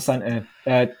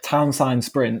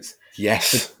sprints.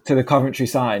 Yes. To the Coventry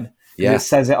sign. Yeah. It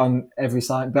says it on every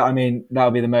sign, but I mean, that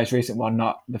would be the most recent one,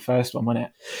 not the first one, wouldn't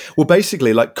it? Well,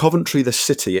 basically, like Coventry, the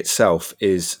city itself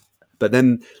is, but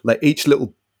then like each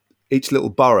little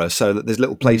borough, so that there's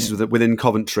little places within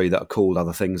Coventry that are called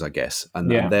other things, I guess,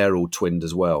 and they're all twinned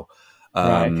as well.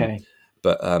 Right, okay.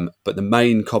 But the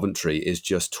main Coventry is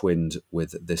just twinned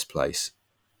with this place.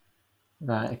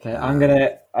 Right, okay. I'm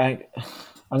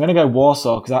gonna go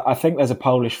Warsaw because I think there's a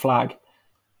Polish flag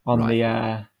on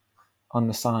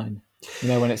the sign. You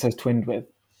know, when it says twinned with.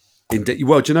 Indeed.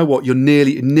 Well, do you know what? You're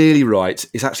nearly right.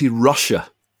 It's actually Russia,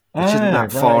 which isn't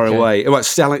that far away. Well,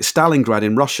 it's Stalingrad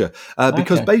in Russia,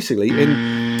 because basically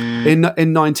in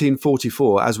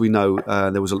 1944, as we know,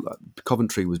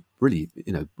 Coventry was really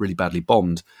badly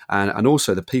bombed, and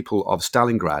also the people of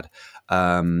Stalingrad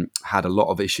had a lot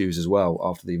of issues as well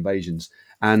after the invasions.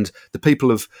 And the people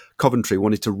of Coventry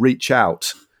wanted to reach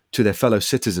out to their fellow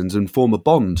citizens and form a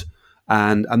bond.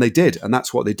 And they did. And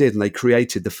that's what they did. And they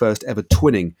created the first ever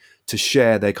twinning to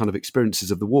share their kind of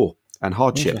experiences of the war and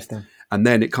hardship. And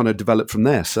then it kind of developed from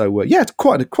there. So, it's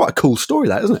quite a cool story,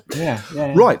 that, isn't it?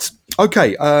 Yeah. Right.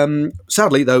 Okay.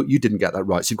 Sadly, though, you didn't get that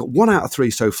right. So you've got 1 out of 3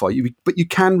 so far. But you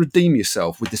can redeem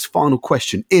yourself with this final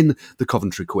question in the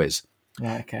Coventry quiz.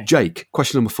 Yeah, okay. Jake,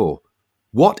 question number 4.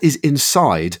 What is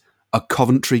inside a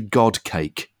Coventry God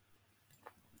cake?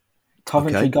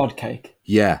 Coventry God cake?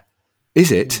 Yeah.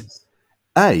 Is it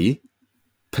A,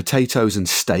 potatoes and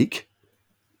steak,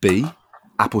 B,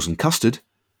 apples and custard,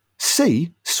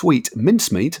 C, sweet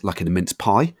mincemeat, like in a mince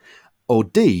pie, or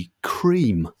D,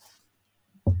 cream?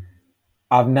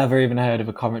 I've never even heard of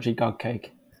a Coventry God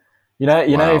cake. You know,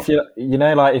 if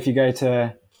you go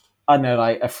to, I don't know,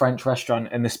 like a French restaurant,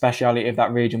 and the speciality of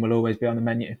that region will always be on the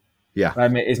menu. Yeah, I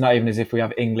mean, it's not even as if we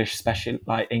have English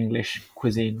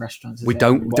cuisine restaurants. We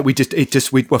don't. We're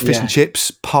fish and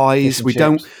chips, pies. And we chips.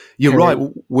 Don't. You're Curry.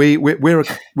 right.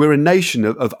 We're a nation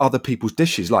of other people's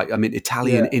dishes. Like, I mean,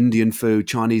 Italian, Indian food,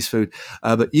 Chinese food.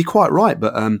 But you're quite right.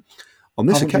 But on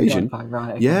this Coventry occasion, God pie,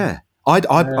 right, okay. yeah,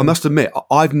 I must admit,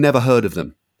 I've never heard of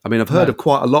them. I mean, I've heard of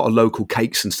quite a lot of local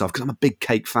cakes and stuff because I'm a big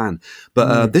cake fan.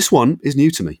 But this one is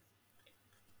new to me.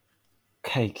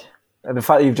 Cake. The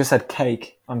fact that you've just said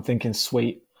cake, I'm thinking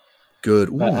sweet. Good.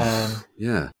 Ooh, But,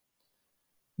 yeah.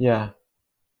 Yeah.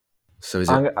 So is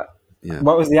it? Yeah.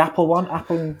 What was the apple one?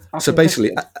 Apple So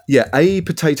basically, A,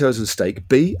 potatoes and steak,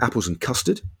 B, apples and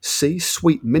custard, C,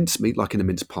 sweet mincemeat like in a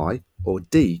mince pie, or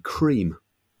D, cream.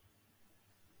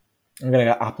 I'm going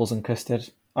to go apples and custard.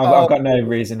 I've got no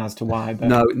reason as to why. But...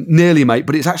 No, nearly, mate,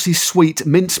 but it's actually sweet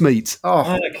mincemeat.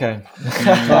 Oh, okay.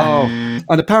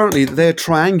 And apparently they're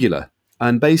triangular.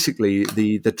 And basically,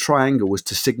 the triangle was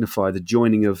to signify the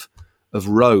joining of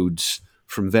roads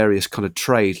from various kind of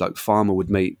trades. Like farmer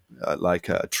would meet like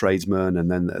a tradesman,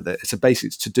 and then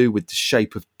it's to do with the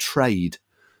shape of trade.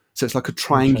 So it's like a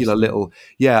triangular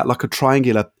like a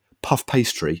triangular puff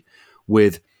pastry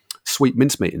with sweet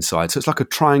mincemeat inside. So it's like a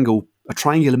triangular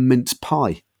mince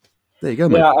pie. There you go,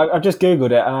 mate. Yeah, I've just Googled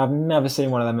it, and I've never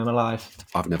seen one of them in my life.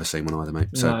 I've never seen one either, mate.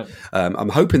 So I'm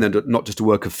hoping they're not just a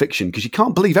work of fiction, because you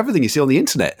can't believe everything you see on the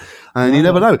internet. And you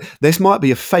never know. This might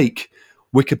be a fake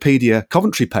Wikipedia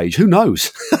Coventry page. Who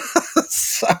knows?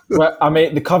 Well, I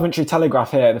mean, the Coventry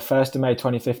Telegraph here, the 1st of May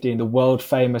 2015, the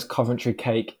world-famous Coventry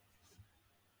cake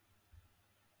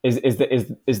is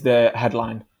the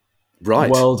headline.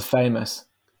 Right. World famous.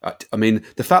 I mean,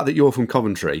 the fact that you're from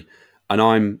Coventry and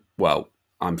I'm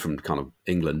from kind of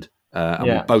England, and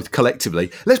we're both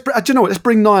collectively. Do you know what? Let's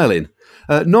bring Niall in.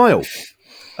 Niall,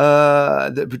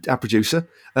 our producer.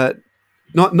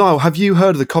 Niall, have you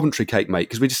heard of the Coventry cake, mate?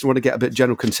 Because we just want to get a bit of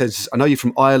general consensus. I know you're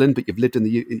from Ireland, but you've lived in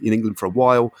England for a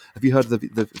while. Have you heard of the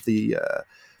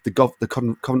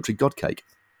Coventry God cake?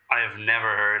 I have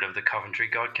never heard of the Coventry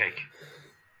God cake.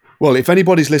 Well, if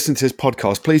anybody's listening to this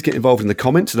podcast, please get involved in the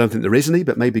comments. I don't think there is any,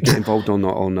 but maybe get involved on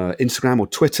Instagram or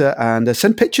Twitter and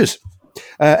send pictures.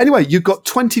 Anyway, you got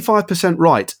 25%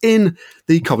 right in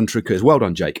the Coventry quiz. Well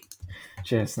done, Jake.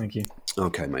 Cheers, thank you.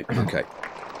 Okay, mate. Okay.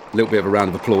 A little bit of a round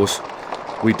of applause.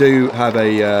 We do have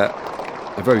a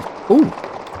very... Ooh!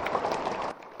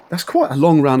 That's quite a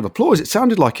long round of applause. It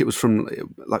sounded like it was from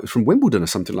Wimbledon or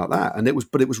something like that,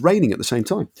 but it was raining at the same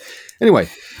time. Anyway,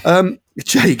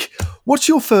 Jake, what's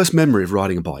your first memory of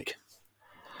riding a bike?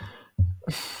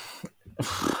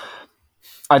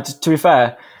 To be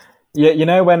fair, you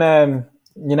know when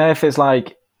if it's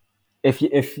like if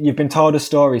you've been told a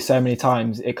story so many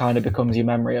times, it kind of becomes your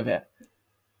memory of it.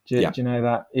 Do you know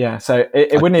that? Yeah. So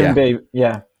it wouldn't even be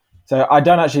So I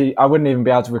wouldn't even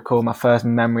be able to recall my first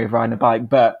memory of riding a bike,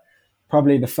 but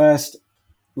probably the first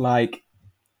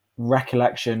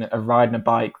recollection of riding a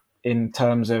bike in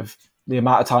terms of the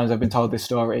amount of times I've been told this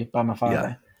story by my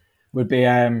father would be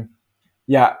I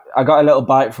got a little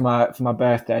bike for my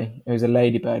birthday. It was a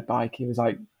Ladybird bike. It was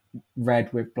like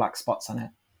red with black spots on it.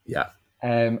 Yeah.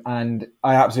 And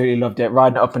I absolutely loved it,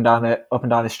 riding it up and down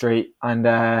the street. And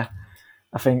I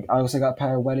think I also got a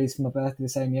pair of wellies for my birthday the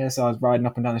same year, so I was riding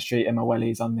up and down the street in my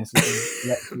wellies on this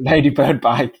Ladybird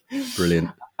bike. Brilliant.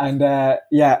 And my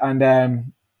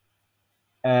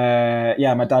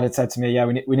dad had said to me,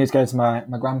 we need to go to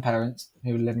my grandparents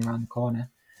who were living around the corner.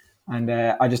 And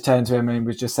I just turned to him and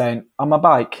was just saying, on my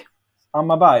bike. And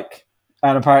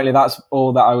apparently that's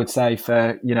all that I would say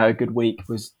for, a good week,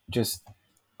 was just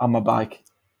on my bike.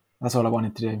 That's all I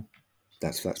wanted to do.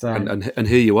 That's and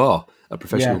here you are, a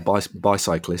professional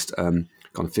bicyclist,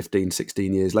 kind of 15,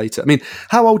 16 years later. I mean,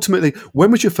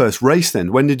 when was your first race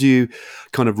then? When did you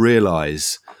kind of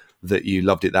realise that you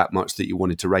loved it that much that you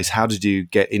wanted to race? How did you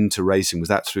get into racing? Was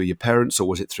that through your parents or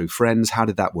was it through friends? How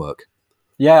did that work?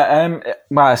 Yeah,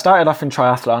 well, I started off in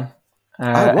triathlon. Okay,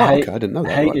 I didn't know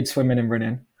that. Hated swimming and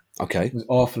running. Okay. Was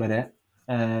awful at it.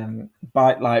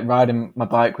 Riding my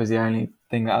bike was the only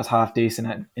thing that I was half decent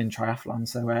at in triathlon.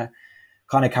 So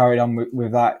kind of carried on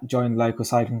with that. Joined the local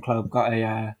cycling club. Got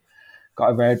a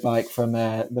road bike from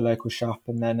the local shop,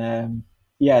 and then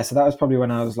so that was probably when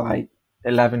I was like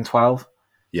 11, 12.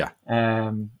 Yeah.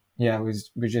 Was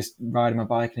just riding my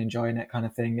bike and enjoying it, kind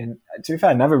of thing. And to be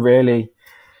fair, I never really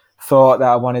thought that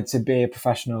I wanted to be a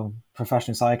professional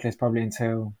cyclist probably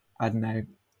until, I don't know,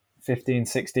 15,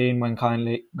 16 when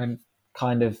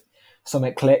kind of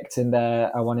something clicked and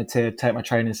I wanted to take my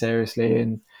training seriously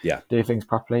and do things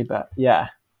properly. But yeah,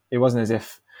 it wasn't as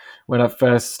if when I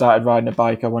first started riding a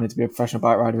bike I wanted to be a professional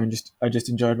bike rider, and I just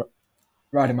enjoyed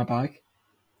riding my bike.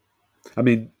 I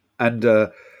mean, and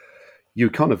you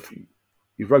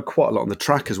rode quite a lot on the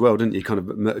track as well, didn't you? Kind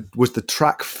of, was the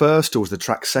track first or was the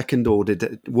track second, or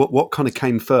what kind of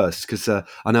came first? Because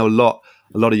I know a lot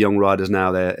of young riders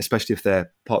now, especially if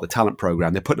they're part of the talent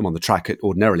program, they're putting them on the track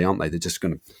ordinarily, aren't they? They're just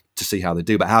going to see how they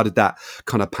do. But how did that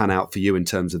kind of pan out for you in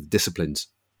terms of disciplines?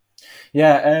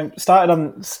 Yeah, started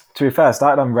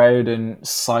on road and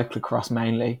cyclocross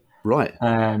mainly. Right.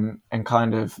 And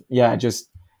kind of, just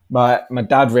my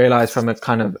dad realised from a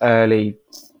kind of early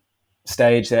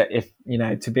stage that if,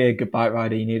 to be a good bike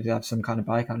rider, you needed to have some kind of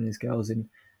bike handling skills. And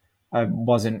I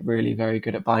wasn't really very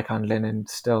good at bike handling and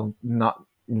still not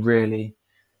really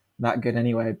that good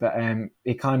anyway. But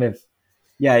it kind of,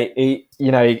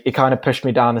 it kind of pushed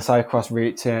me down the cyclocross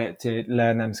route to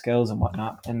learn them skills and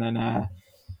whatnot. And then,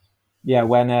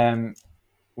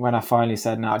 when I finally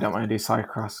said, no, I don't want to do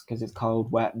cyclocross because it's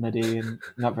cold, wet, muddy and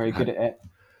not very good at it,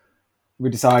 we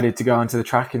decided to go onto the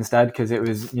track instead because it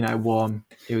was, warm.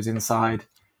 It was inside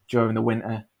during the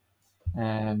winter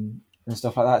and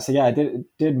stuff like that. So yeah, I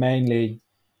did mainly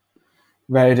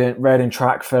rode and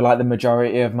track for like the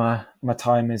majority of my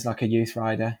time as like a youth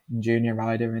rider and junior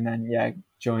rider, and then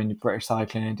joined British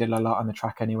Cycling and did a lot on the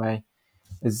track anyway.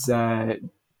 As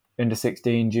under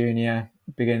 16 junior,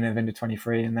 beginning of under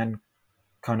 23, and then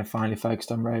kind of finally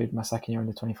focused on road my second year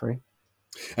under 23.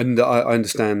 And I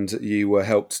understand you were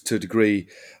helped to a degree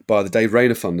by the Dave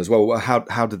Rayner Fund as well.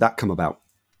 How did that come about?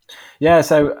 Yeah,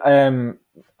 so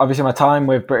obviously my time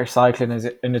with British Cycling as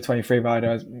an under 23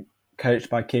 rider, I was coached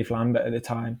by Keith Lambert at the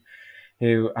time,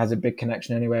 who has a big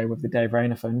connection anyway with the Dave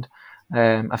Rayner Fund.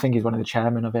 I think he's one of the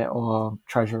chairman of it or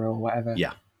treasurer or whatever.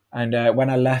 Yeah. And when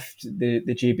I left the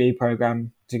GB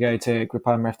program to go to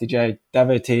Groupama FDJ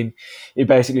Devo team, he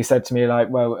basically said to me like,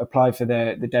 well, apply for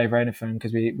the Dave Rayner Fund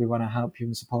because we want to help you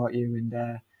and support you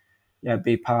and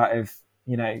be part of,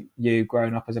 you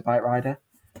growing up as a bike rider.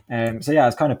 I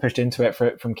was kind of pushed into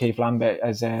it from Keith Lambert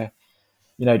as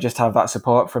just have that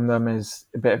support from them as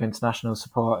a bit of international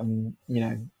support and,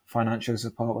 financial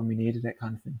support when we needed it,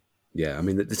 kind of thing. Yeah, I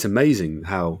mean, it's amazing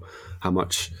how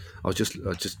much I was just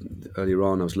earlier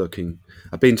on. I was looking.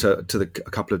 I've been to a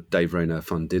couple of Dave Rayner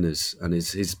Fund dinners, and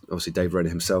his obviously Dave Rayner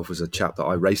himself was a chap that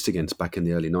I raced against back in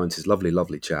the early 90s.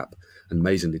 Lovely chap, an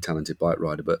amazingly talented bike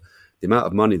rider. But the amount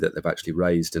of money that they've actually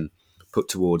raised and put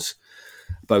towards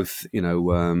both, the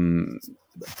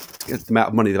amount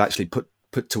of money they've actually put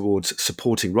towards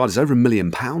supporting riders, over £1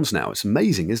 million now. It's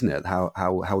amazing, isn't it?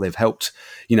 How they've helped,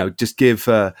 just give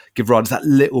riders that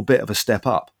little bit of a step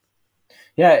up.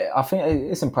 Yeah, I think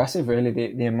it's impressive, really,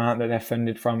 the amount that they're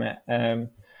funded from it.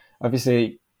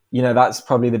 Obviously, that's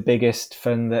probably the biggest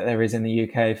fund that there is in the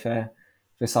UK for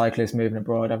cyclists moving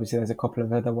abroad. Obviously, there's a couple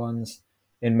of other ones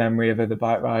in memory of other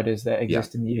bike riders that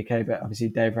exist in the UK, but obviously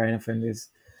Dave Rayner Fund is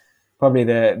probably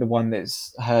the one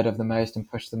that's heard of the most and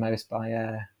pushed the most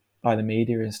by the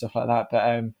media and stuff like that.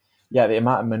 But the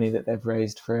amount of money that they've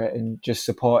raised for it and just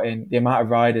supporting the amount of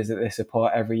riders that they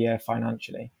support every year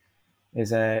financially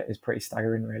is pretty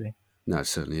staggering, really. No, it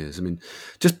certainly is. I mean,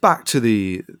 just back to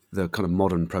the kind of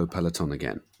modern pro peloton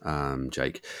again,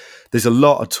 Jake. There's a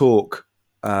lot of talk.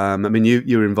 I mean,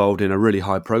 you were involved in a really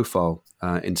high profile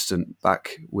incident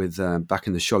back in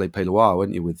the Cholet Pays Loire,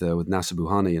 weren't you, with Nasser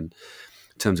Bouhanni, and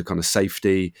in terms of kind of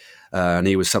safety, and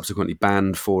he was subsequently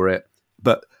banned for it.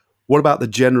 But what about the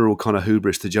general kind of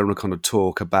hubris, the general kind of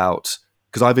talk about?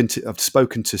 Because I've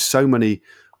spoken to so many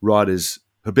riders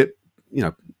who are a bit,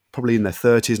 probably in their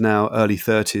 30s now, early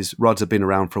 30s. Riders have been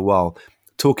around for a while,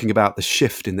 talking about the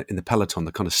shift in the peloton,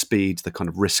 the kind of speed, the kind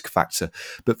of risk factor.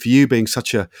 But for you, being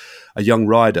such a young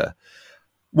rider,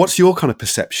 what's your kind of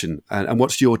perception and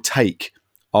what's your take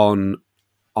on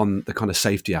on the kind of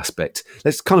safety aspect.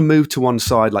 Let's kind of move to one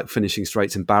side, like finishing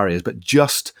straights and barriers, but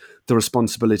just the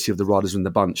responsibility of the riders in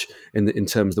the bunch in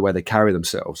terms of the way they carry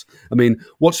themselves. I mean,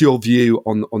 what's your view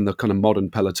on the kind of modern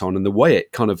peloton and the way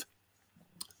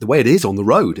it is on the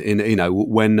road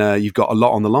when you've got a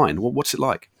lot on the line? What's it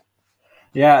like?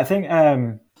 Yeah, I think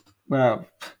well,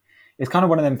 it's kind of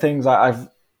one of them things. I've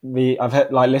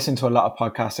heard, like, listened to a lot of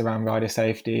podcasts around rider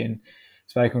safety and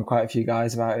spoken with quite a few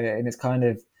guys about it, and it's kind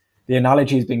of the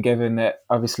analogy has been given that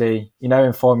obviously,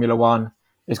 in Formula One,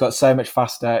 it's got so much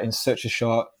faster in such a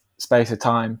short space of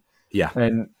time. Yeah.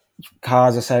 And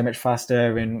cars are so much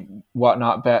faster and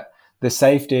whatnot, but the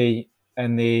safety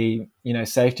and the,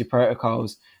 safety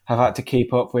protocols have had to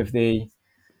keep up with the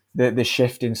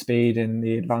shift in speed and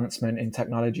the advancement in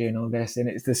technology and all this. And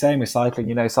it's the same with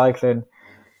cycling. Cycling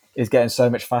is getting so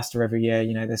much faster every year.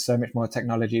 There's so much more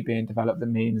technology being developed that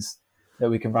means that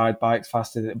we can ride bikes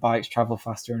faster, that bikes travel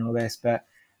faster and all this. But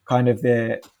kind of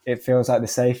it feels like the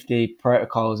safety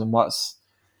protocols and what's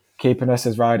keeping us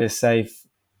as riders safe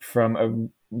from a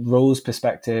rules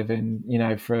perspective and,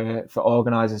 for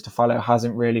organisers to follow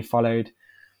hasn't really followed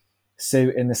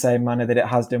suit in the same manner that it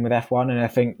has done with F1. And I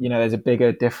think, there's a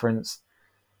bigger difference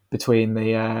between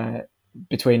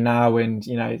between now and,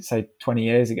 say 20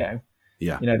 years ago.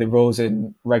 Yeah. The rules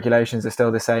and regulations are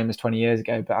still the same as 20 years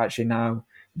ago, but actually now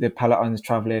the peloton's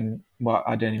traveling,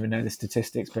 I don't even know the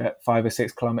statistics, but 5 or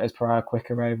 6 kilometers per hour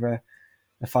quicker over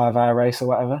a 5-hour race or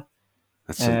whatever.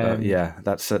 That's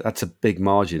a big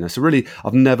margin.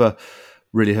 I've never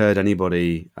really heard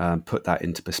anybody put that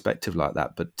into perspective like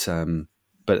that. But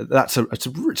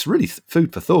it's really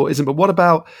food for thought, isn't it? But what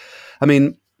about? I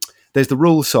mean, there's the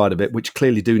rules side of it, which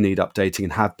clearly do need updating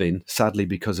and have been, sadly,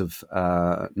 because of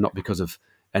not because of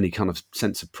any kind of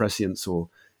sense of prescience, or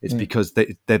it's because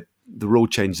the rule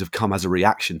changes have come as a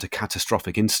reaction to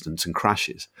catastrophic incidents and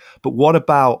crashes. But what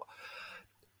about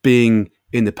being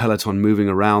in the peloton, moving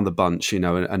around the bunch,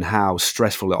 and how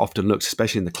stressful it often looks,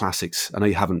 especially in the classics? I know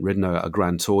you haven't ridden a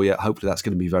Grand Tour yet. Hopefully that's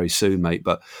going to be very soon, mate.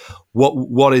 But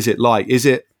what is it like? Was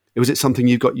it something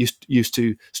you got used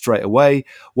to straight away?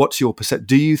 What's your perception?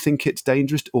 Do you think it's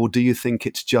dangerous, or do you think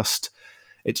it's just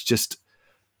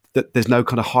that there's no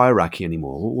kind of hierarchy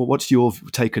anymore? What's your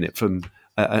take on it from?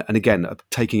 And again,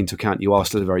 taking into account you are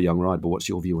still a very young rider, but what's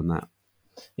your view on that?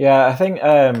 Yeah, I think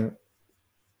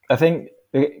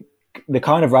the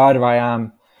kind of rider I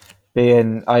am,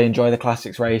 I enjoy the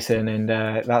classics racing, and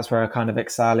that's where I kind of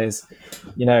excel. Is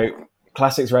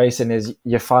classics racing is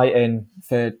you're fighting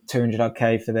for 200 odd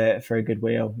K for a good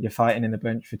wheel. You're fighting in the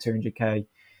bunch for 200K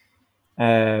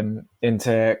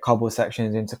into cobble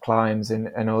sections, into climbs,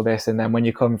 and all this. And then when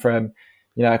you come from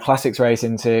a classics race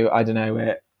into, I don't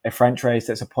know, a French race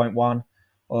that's a 0.1,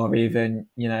 or even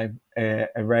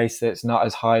a race that's not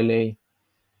as highly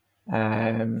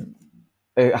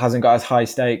it hasn't got as high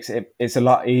stakes, it's a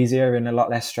lot easier and a lot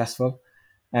less stressful.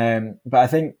 But I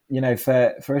think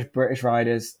for us British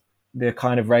riders, the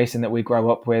kind of racing that we grow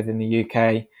up with in the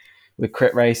UK, with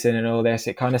crit racing and all this,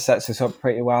 it kind of sets us up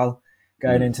pretty well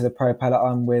going into the pro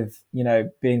peloton with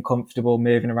being comfortable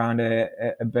moving around a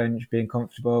bunch, being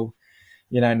comfortable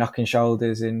knocking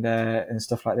shoulders and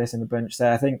stuff like this in the bunch. So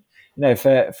I think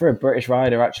for a British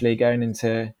rider actually going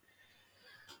into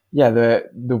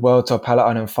the World Tour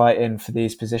peloton and fighting for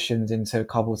these positions into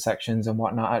cobbled sections and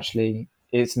whatnot, actually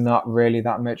it's not really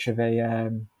that much of a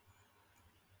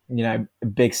a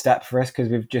big step for us, because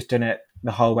we've just done it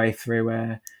the whole way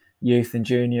through youth and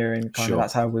junior, and kind of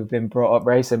that's how we've been brought up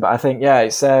racing. But I think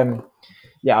it's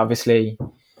obviously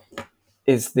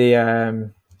it's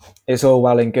it's all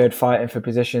well and good fighting for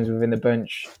positions within the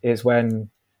bunch. It's when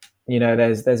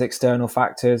there's external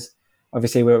factors.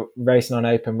 Obviously we're racing on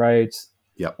open roads.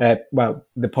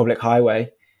 The public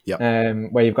highway,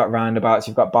 where you've got roundabouts,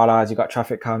 you've got bollards, you've got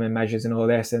traffic calming measures and all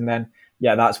this. And then,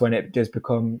 that's when it does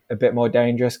become a bit more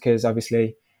dangerous, because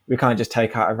obviously we can't just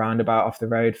take out a roundabout off the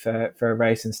road for a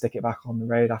race and stick it back on the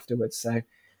road afterwards. So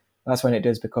that's when it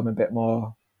does become a bit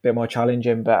more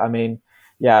challenging. But I mean,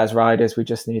 as riders, we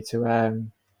just need to,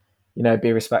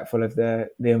 be respectful of the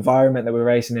environment that we're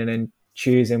racing in, and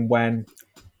choosing when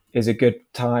is a good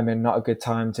time and not a good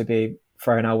time to be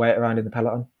throwing our weight around in the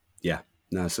peloton. Yeah,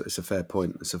 no, it's a fair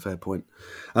point. It's a fair point.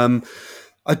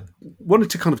 I wanted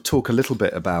to kind of talk a little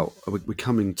bit about, we're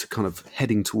coming to kind of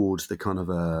heading towards the kind of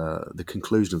the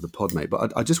conclusion of the pod, mate.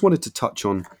 But I just wanted to touch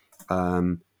on,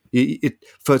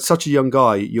 for such a young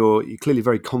guy, you're clearly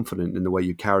very confident in the way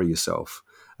you carry yourself,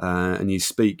 and you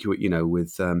speak, you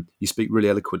speak really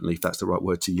eloquently, if that's the right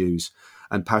word to use,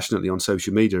 and passionately on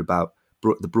social media about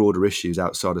the broader issues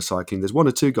outside of cycling. There's one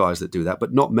or two guys that do that,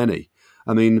 but not many.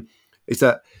 I mean, is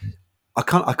that I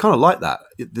kind of like that.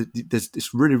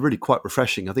 It's really, really quite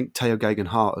refreshing. I think Theo Geoghegan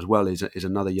Hart as well is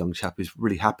another young chap who's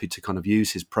really happy to kind of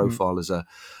use his profile as a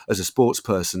sports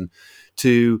person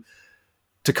to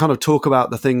kind of talk about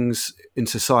the things in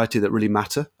society that really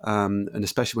matter, and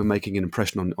especially when making an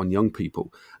impression on young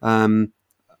people.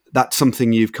 That's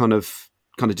something you've kind of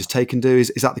just taken to.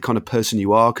 Is that the kind of person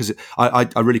you are? Because I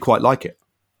really quite like it.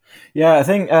 Yeah, I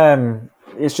think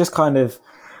it's just kind of,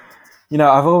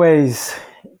 I've always,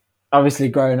 obviously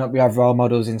growing up, we have role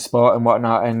models in sport and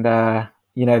whatnot. And, I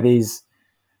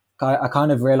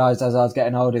kind of realized as I was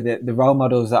getting older that the role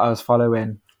models that I was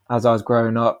following as I was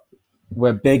growing up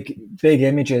were big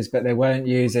images, but they weren't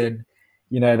using,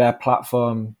 their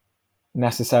platform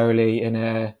necessarily in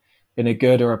a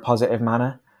good or a positive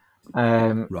manner.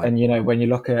 Right. And, when you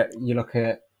look at,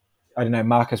 I don't know,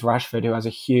 Marcus Rashford, who has a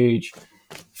huge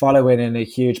following and a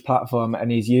huge platform,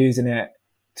 and he's using it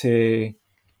to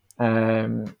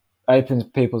open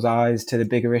people's eyes to the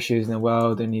bigger issues in the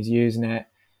world, and he's using it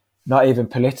not even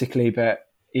politically, but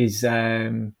he's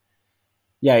addressing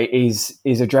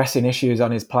issues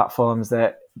on his platforms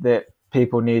that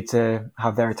people need to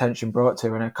have their attention brought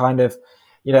to. And it kind of,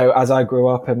 as I grew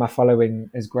up and my following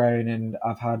has grown and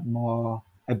I've had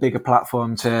a bigger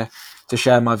platform to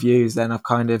share my views, then I've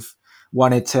kind of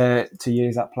wanted to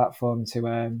use that platform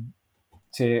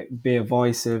to be a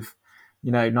voice of,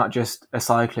 not just a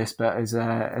cyclist, but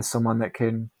as someone that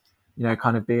can,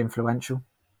 kind of be influential.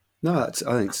 No, I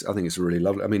think it's really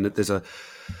lovely. I mean, there's a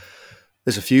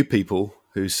few people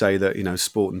who say that,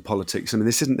 sport and politics, I mean,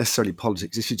 this isn't necessarily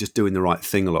politics. This is just doing the right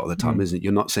thing a lot of the time, isn't it?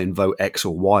 You're not saying vote X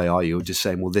or Y, are you? You're just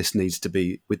saying, well, this needs to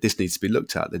be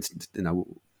looked at. It's,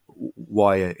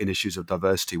 why in issues of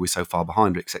diversity we're so far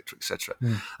behind, et cetera, et cetera.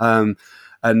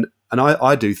 And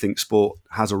I do think sport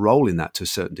has a role in that to a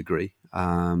certain degree.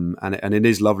 And it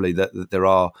is lovely that there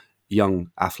are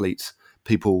young athletes,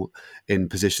 people in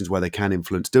positions where they can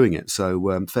influence doing it.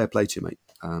 So fair play to you, mate.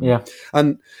 Yeah.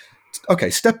 And okay,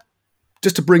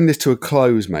 just to bring this to a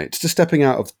close, mate, just stepping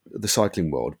out of the cycling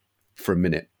world for a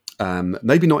minute,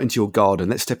 maybe not into your garden.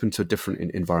 Let's step into a different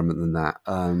environment than that.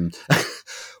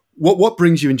 What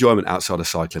brings you enjoyment outside of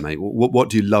cycling, mate? What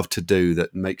do you love to do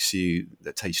that takes you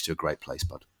to a great place,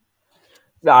 bud?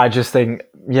 I just think,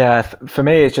 for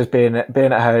me, it's just being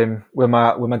at home with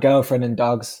my girlfriend and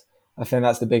dogs. I think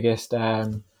that's the biggest,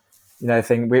 thing.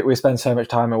 We spend so much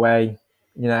time away,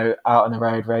 out on the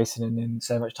road racing, and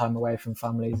so much time away from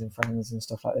families and friends and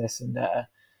stuff like this. And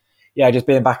just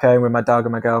being back home with my dog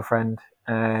and my girlfriend,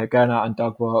 going out on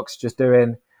dog walks, just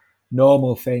doing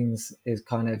normal things is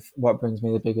kind of what brings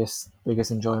me the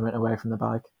biggest enjoyment away from the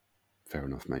bike. Fair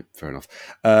enough, mate. Fair enough.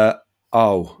 I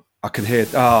can hear.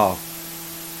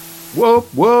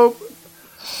 Whoa!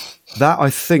 That I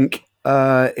think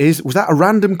was that a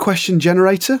random question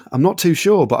generator? I'm not too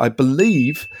sure, but I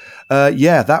believe,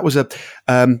 that was a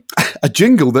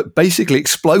jingle that basically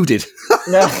exploded.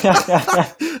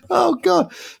 Oh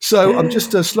God! So I'm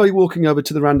just slowly walking over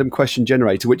to the random question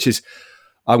generator, which is.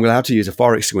 I'm going to have to use a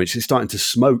fire extinguisher. It's starting to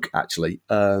smoke, actually.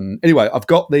 Anyway, I've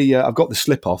got the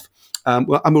slip off, and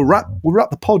we'll wrap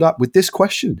the pod up with this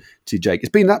question to you, Jake. It's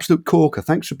been an absolute corker.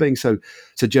 Thanks for being so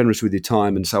generous with your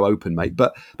time and so open, mate.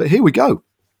 But here we go.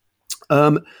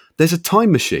 There's a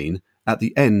time machine at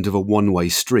the end of a one-way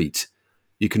street.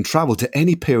 You can travel to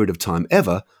any period of time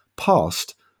ever,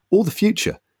 past or the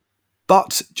future.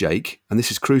 But, Jake, and this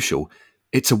is crucial,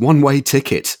 it's a one-way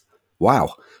ticket.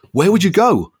 Wow. Where would you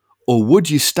go? Or would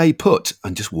you stay put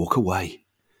and just walk away?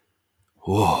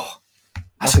 Whoa,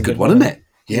 that's a good one, isn't it?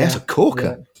 Yeah, it's a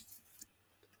corker.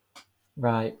 Yeah.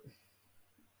 Right.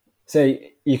 So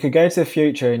you could go to the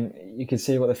future and you could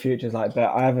see what the future's like,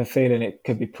 but I have a feeling it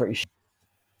could be pretty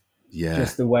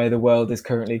just the way the world is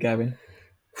currently going.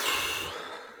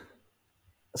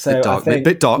 So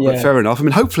bit dark, but fair enough. I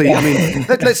mean, hopefully,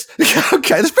 let's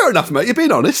okay, that's fair enough, mate. You're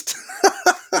being honest.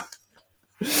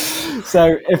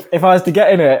 So if I was to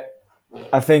get in it,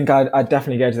 I think I'd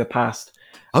definitely go to the past.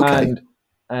 Okay.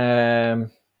 And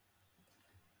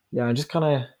I'm just kind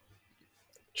of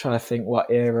trying to think what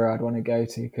era I'd want to go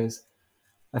to, because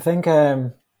I think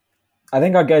I'd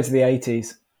go to the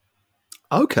 80s.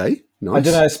 Okay, nice. I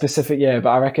don't know a specific year,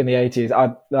 but I reckon the 80s.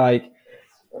 I'm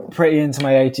pretty into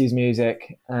my 80s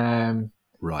music.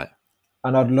 Right.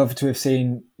 And I'd love to have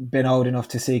been old enough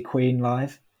to see Queen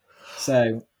live.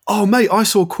 So. Oh, mate, I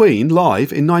saw Queen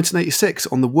live in 1986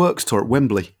 on the Works tour at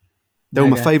Wembley. They were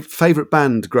my favourite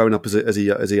band growing up as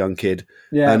a young kid.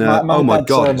 Yeah, and my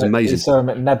God, it was amazing. He saw him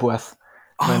at Nebworth.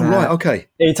 Right, okay.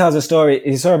 He tells a story.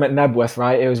 He saw him at Nebworth,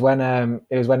 right? It was when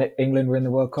England were in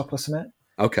the World Cup or something.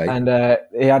 Okay. And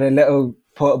he had a little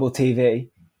portable TV.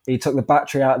 he took the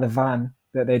battery out of the van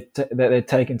that they'd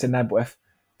taken to Nebworth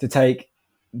to take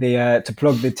to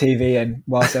plug the TV in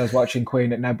whilst I was watching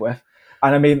Queen at Nebworth.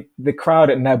 And I mean, the crowd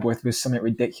at Nebworth was something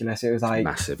ridiculous. It was like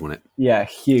massive, wasn't it? Yeah,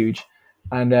 huge.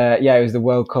 And it was the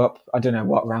World Cup. I don't know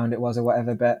what round it was or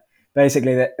whatever, but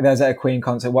basically there was at a Queen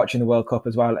concert watching the World Cup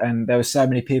as well. And there were so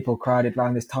many people crowded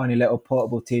around this tiny little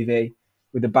portable TV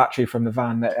with the battery from the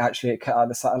van that actually it cut out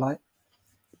the satellite.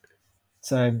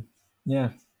 So,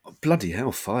 yeah. Oh, bloody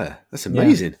hell, fire. That's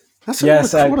amazing. Yeah.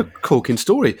 What a corking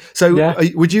story. So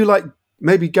would you like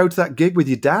maybe go to that gig with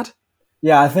your dad?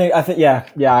 Yeah, I think,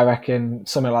 I reckon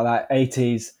something like that.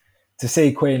 80s to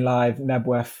see Queen live,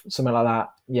 Nebworth, something like that.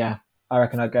 Yeah, I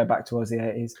reckon I'd go back towards the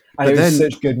 80s. And it was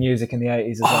such good music in the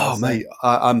 80s as well. Oh, mate,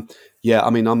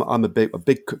 I'm a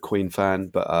big Queen fan,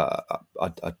 but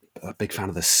I'm a big fan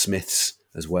of the Smiths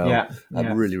as well. Yeah, I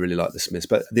really, really like the Smiths.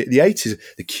 But the 80s,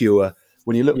 The Cure.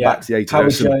 When you look back to the 80s,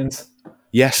 Howard Jones.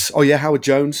 Yes. Oh, yeah, Howard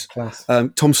Jones. Class.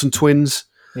 Thompson Twins.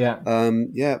 Yeah.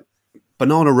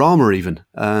 Bananarama even.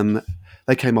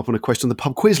 They came up on a question on the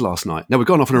pub quiz last night. Now, we've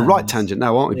gone off on a right tangent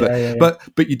now, aren't we?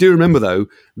 But you do remember, though,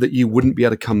 that you wouldn't be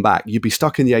able to come back. You'd be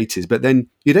stuck in the 80s, but then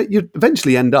you'd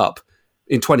eventually end up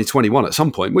in 2021 at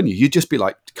some point, wouldn't you? You'd just be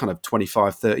like kind of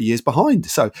 25, 30 years behind.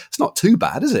 So it's not too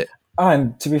bad, is it?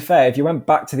 And to be fair, if you went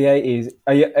back to the 80s,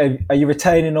 are you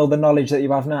retaining all the knowledge that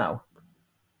you have now?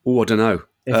 Oh, I don't know.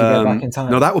 If you go back in time.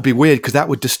 No, that would be weird because that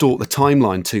would distort the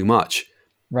timeline too much.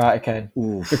 Right, okay.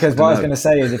 Oof, because what I was going to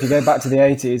say is if you go back to the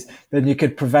 80s, then you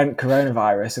could prevent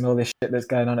coronavirus and all this shit that's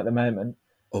going on at the moment.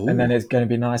 Ooh. And then it's going to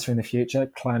be nicer in the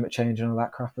future, climate change and all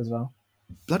that crap as well.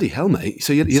 Bloody hell, mate.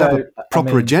 So you'd have a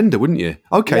proper agenda, wouldn't you?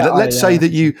 Okay, let's say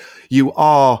that you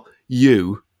are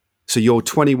you. So you're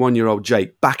 21-year-old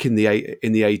Jake back in the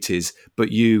 80s, but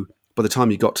by the time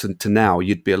you got to now,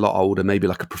 you'd be a lot older, maybe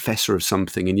like a professor of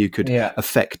something, and you could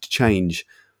affect change.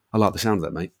 I like the sound of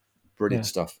that, mate. Brilliant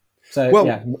stuff. So,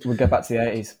 we'll go back to the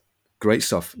 80s. Great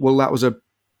stuff. Well, that was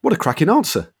what a cracking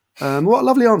answer. What a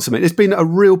lovely answer, mate. It's been a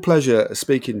real pleasure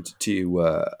speaking to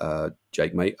you,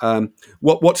 Jake, mate.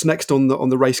 What's next on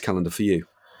the race calendar for you?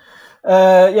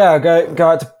 I'll go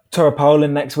out to Tour of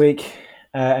Poland next week.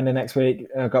 And then next week,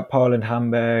 I've got Poland,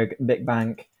 Hamburg, Big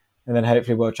Bank, and then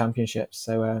hopefully World Championships.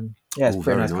 So, it's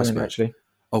pretty nice calendar, actually.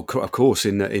 Oh, of course,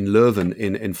 in Leuven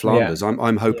in Flanders. Yeah.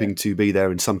 I'm hoping to be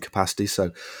there in some capacity.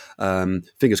 So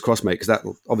fingers crossed, mate, because that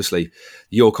obviously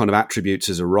your kind of attributes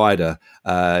as a rider,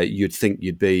 you'd think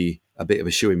you'd be a bit of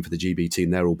a shoo-in for the GB team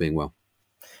there, all being well.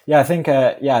 Yeah, I think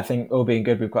all being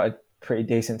good, we've got a pretty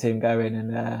decent team going,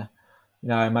 and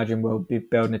I imagine we'll be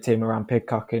building a team around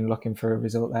Pidcock and looking for a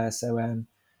result there. So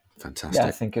fantastic. Yeah,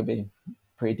 I think it'll be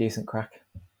pretty decent crack.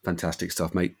 Fantastic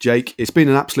stuff, mate. Jake, it's been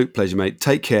an absolute pleasure, mate.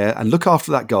 Take care and look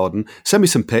after that garden. Send me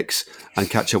some pics and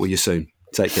catch up with you soon.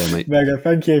 Take care, mate. Mega,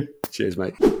 thank you. Cheers,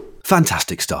 mate.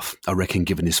 Fantastic stuff. I reckon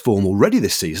given his form already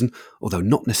this season, although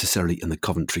not necessarily in the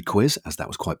Coventry quiz, as that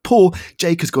was quite poor,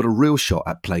 Jake has got a real shot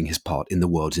at playing his part in the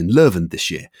Worlds in Leuven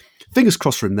this year. Fingers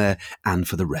crossed for him there and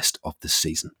for the rest of the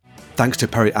season. Thanks to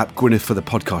Perry ap Gwyneth for the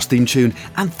podcast theme tune,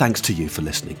 and thanks to you for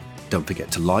listening. Don't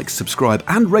forget to like, subscribe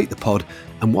and rate the pod,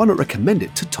 and why not recommend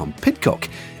it to Tom Pidcock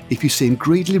if you see him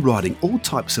greedily riding all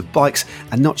types of bikes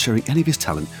and not sharing any of his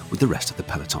talent with the rest of the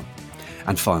peloton.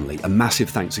 And finally, a massive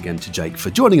thanks again to Jake for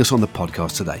joining us on the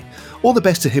podcast today. All the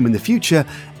best to him in the future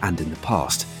and in the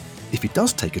past, if he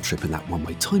does take a trip in that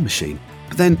one-way time machine.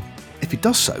 But then, if he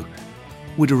does so,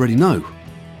 we'd already know,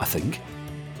 I think,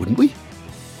 wouldn't we?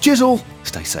 Cheers all,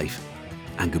 stay safe,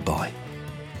 and goodbye.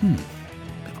 Bit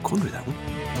of a quandary that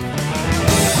one.